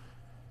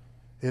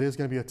 It is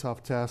going to be a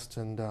tough test.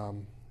 And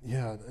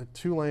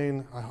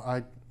Tulane,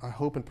 I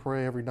hope and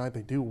pray every night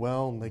they do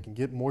well and they can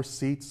get more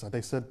seats.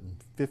 They said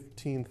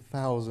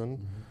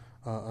 15,000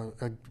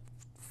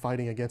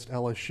 fighting against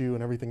LSU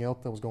and everything else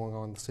that was going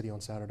on in the city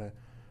on Saturday.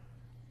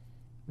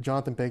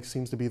 Jonathan Banks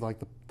seems to be like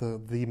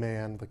the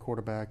man, the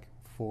quarterback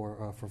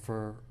for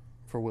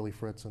Willie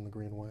Fritz and the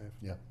Green Wave.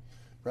 Yeah.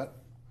 Brett?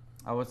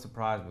 I was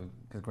surprised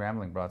because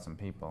Grambling brought some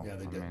people. Yeah,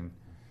 they did. I mean,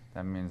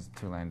 that means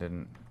Tulane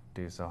didn't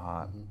do so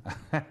hot.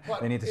 But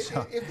they need to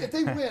show. If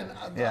they win,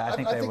 I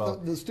think they will.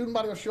 The student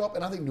body will show up,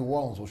 and I think New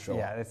Orleans will show up.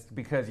 Yeah, it's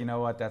because you know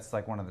what? That's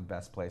like one of the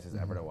best places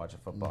ever to watch a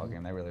football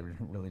game. They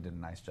really did a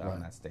nice job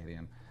in that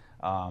stadium.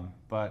 I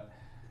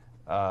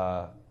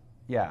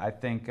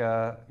think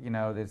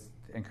there's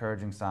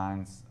encouraging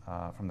signs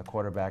from the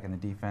quarterback and the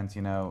defense.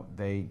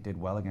 They did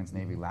well against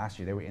Navy last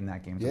year. They were in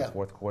that game in the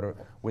fourth quarter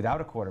without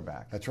a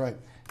quarterback. That's right.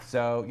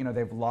 So,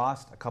 they've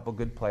lost a couple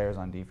good players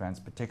on defense,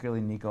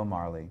 particularly Nico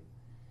Marley.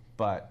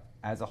 But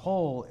as a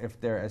whole, if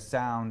they're as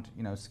sound,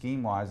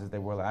 scheme-wise as they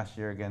were last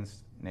year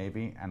against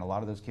Navy, and a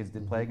lot of those kids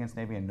did play against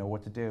Navy and know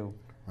what to do,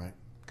 right,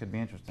 could be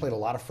interesting. Played a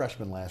lot of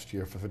freshmen last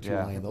year for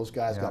Tulane. Those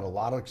guys got a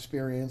lot of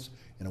experience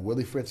in a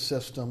Willie Fritz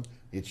system.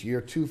 It's year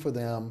 2 for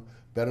them,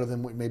 better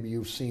than what maybe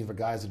you've seen for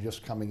guys that are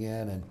just coming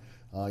in.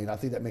 And, I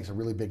think that makes a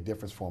really big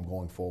difference for them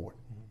going forward.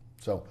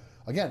 So,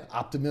 again,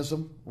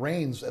 optimism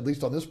reigns, at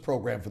least on this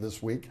program for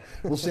this week.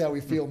 We'll see how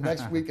we feel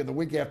next week and the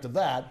week after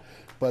that.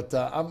 But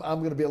I'm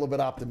going to be a little bit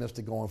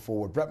optimistic going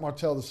forward. Brett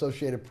Martel, the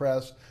Associated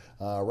Press,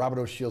 Robert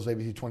O'Shields,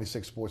 ABC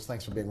 26 Sports.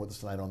 Thanks for being with us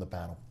tonight on the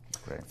panel.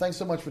 Great. Thanks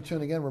so much for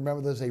tuning in.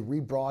 Remember, there's a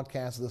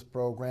rebroadcast of this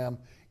program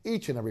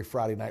each and every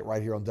Friday night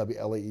right here on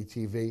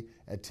WLAE-TV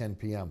at 10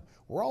 p.m.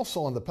 We're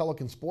also on the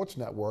Pelican Sports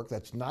Network.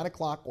 That's 9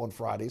 o'clock on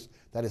Fridays.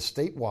 That is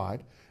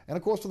statewide. And,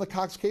 of course, on the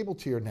Cox Cable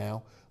tier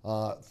now,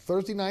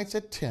 Thursday nights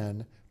at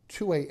 10,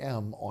 2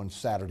 a.m. on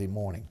Saturday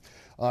morning.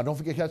 Don't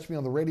forget to catch me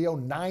on the radio,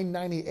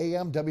 9:90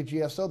 a.m.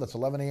 WGSO. That's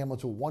 11 a.m.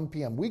 until 1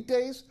 p.m.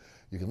 weekdays.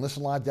 You can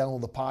listen live,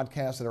 download the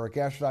podcast at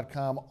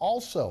ericasher.com.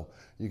 Also,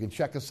 you can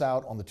check us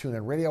out on the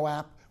TuneIn Radio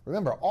app.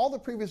 Remember, all the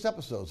previous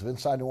episodes of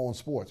Inside New Orleans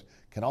Sports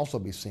can also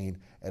be seen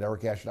at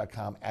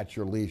ericasher.com at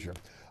your leisure.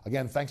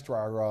 Again, thanks to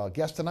our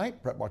guests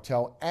tonight, Brett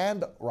Martel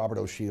and Robert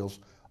O'Shields.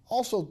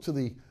 Also to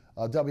the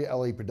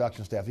WLE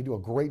production staff. They do a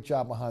great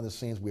job behind the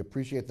scenes. We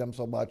appreciate them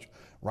so much.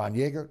 Ron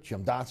Yeager,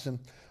 Jim Dotson,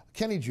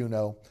 Kenny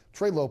Juneau,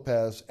 Trey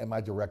Lopez, and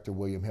my director,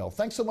 William Hill.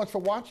 Thanks so much for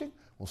watching.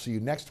 We'll see you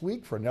next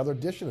week for another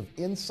edition of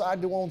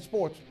Inside New Orleans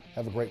Sports.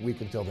 Have a great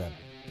week until then.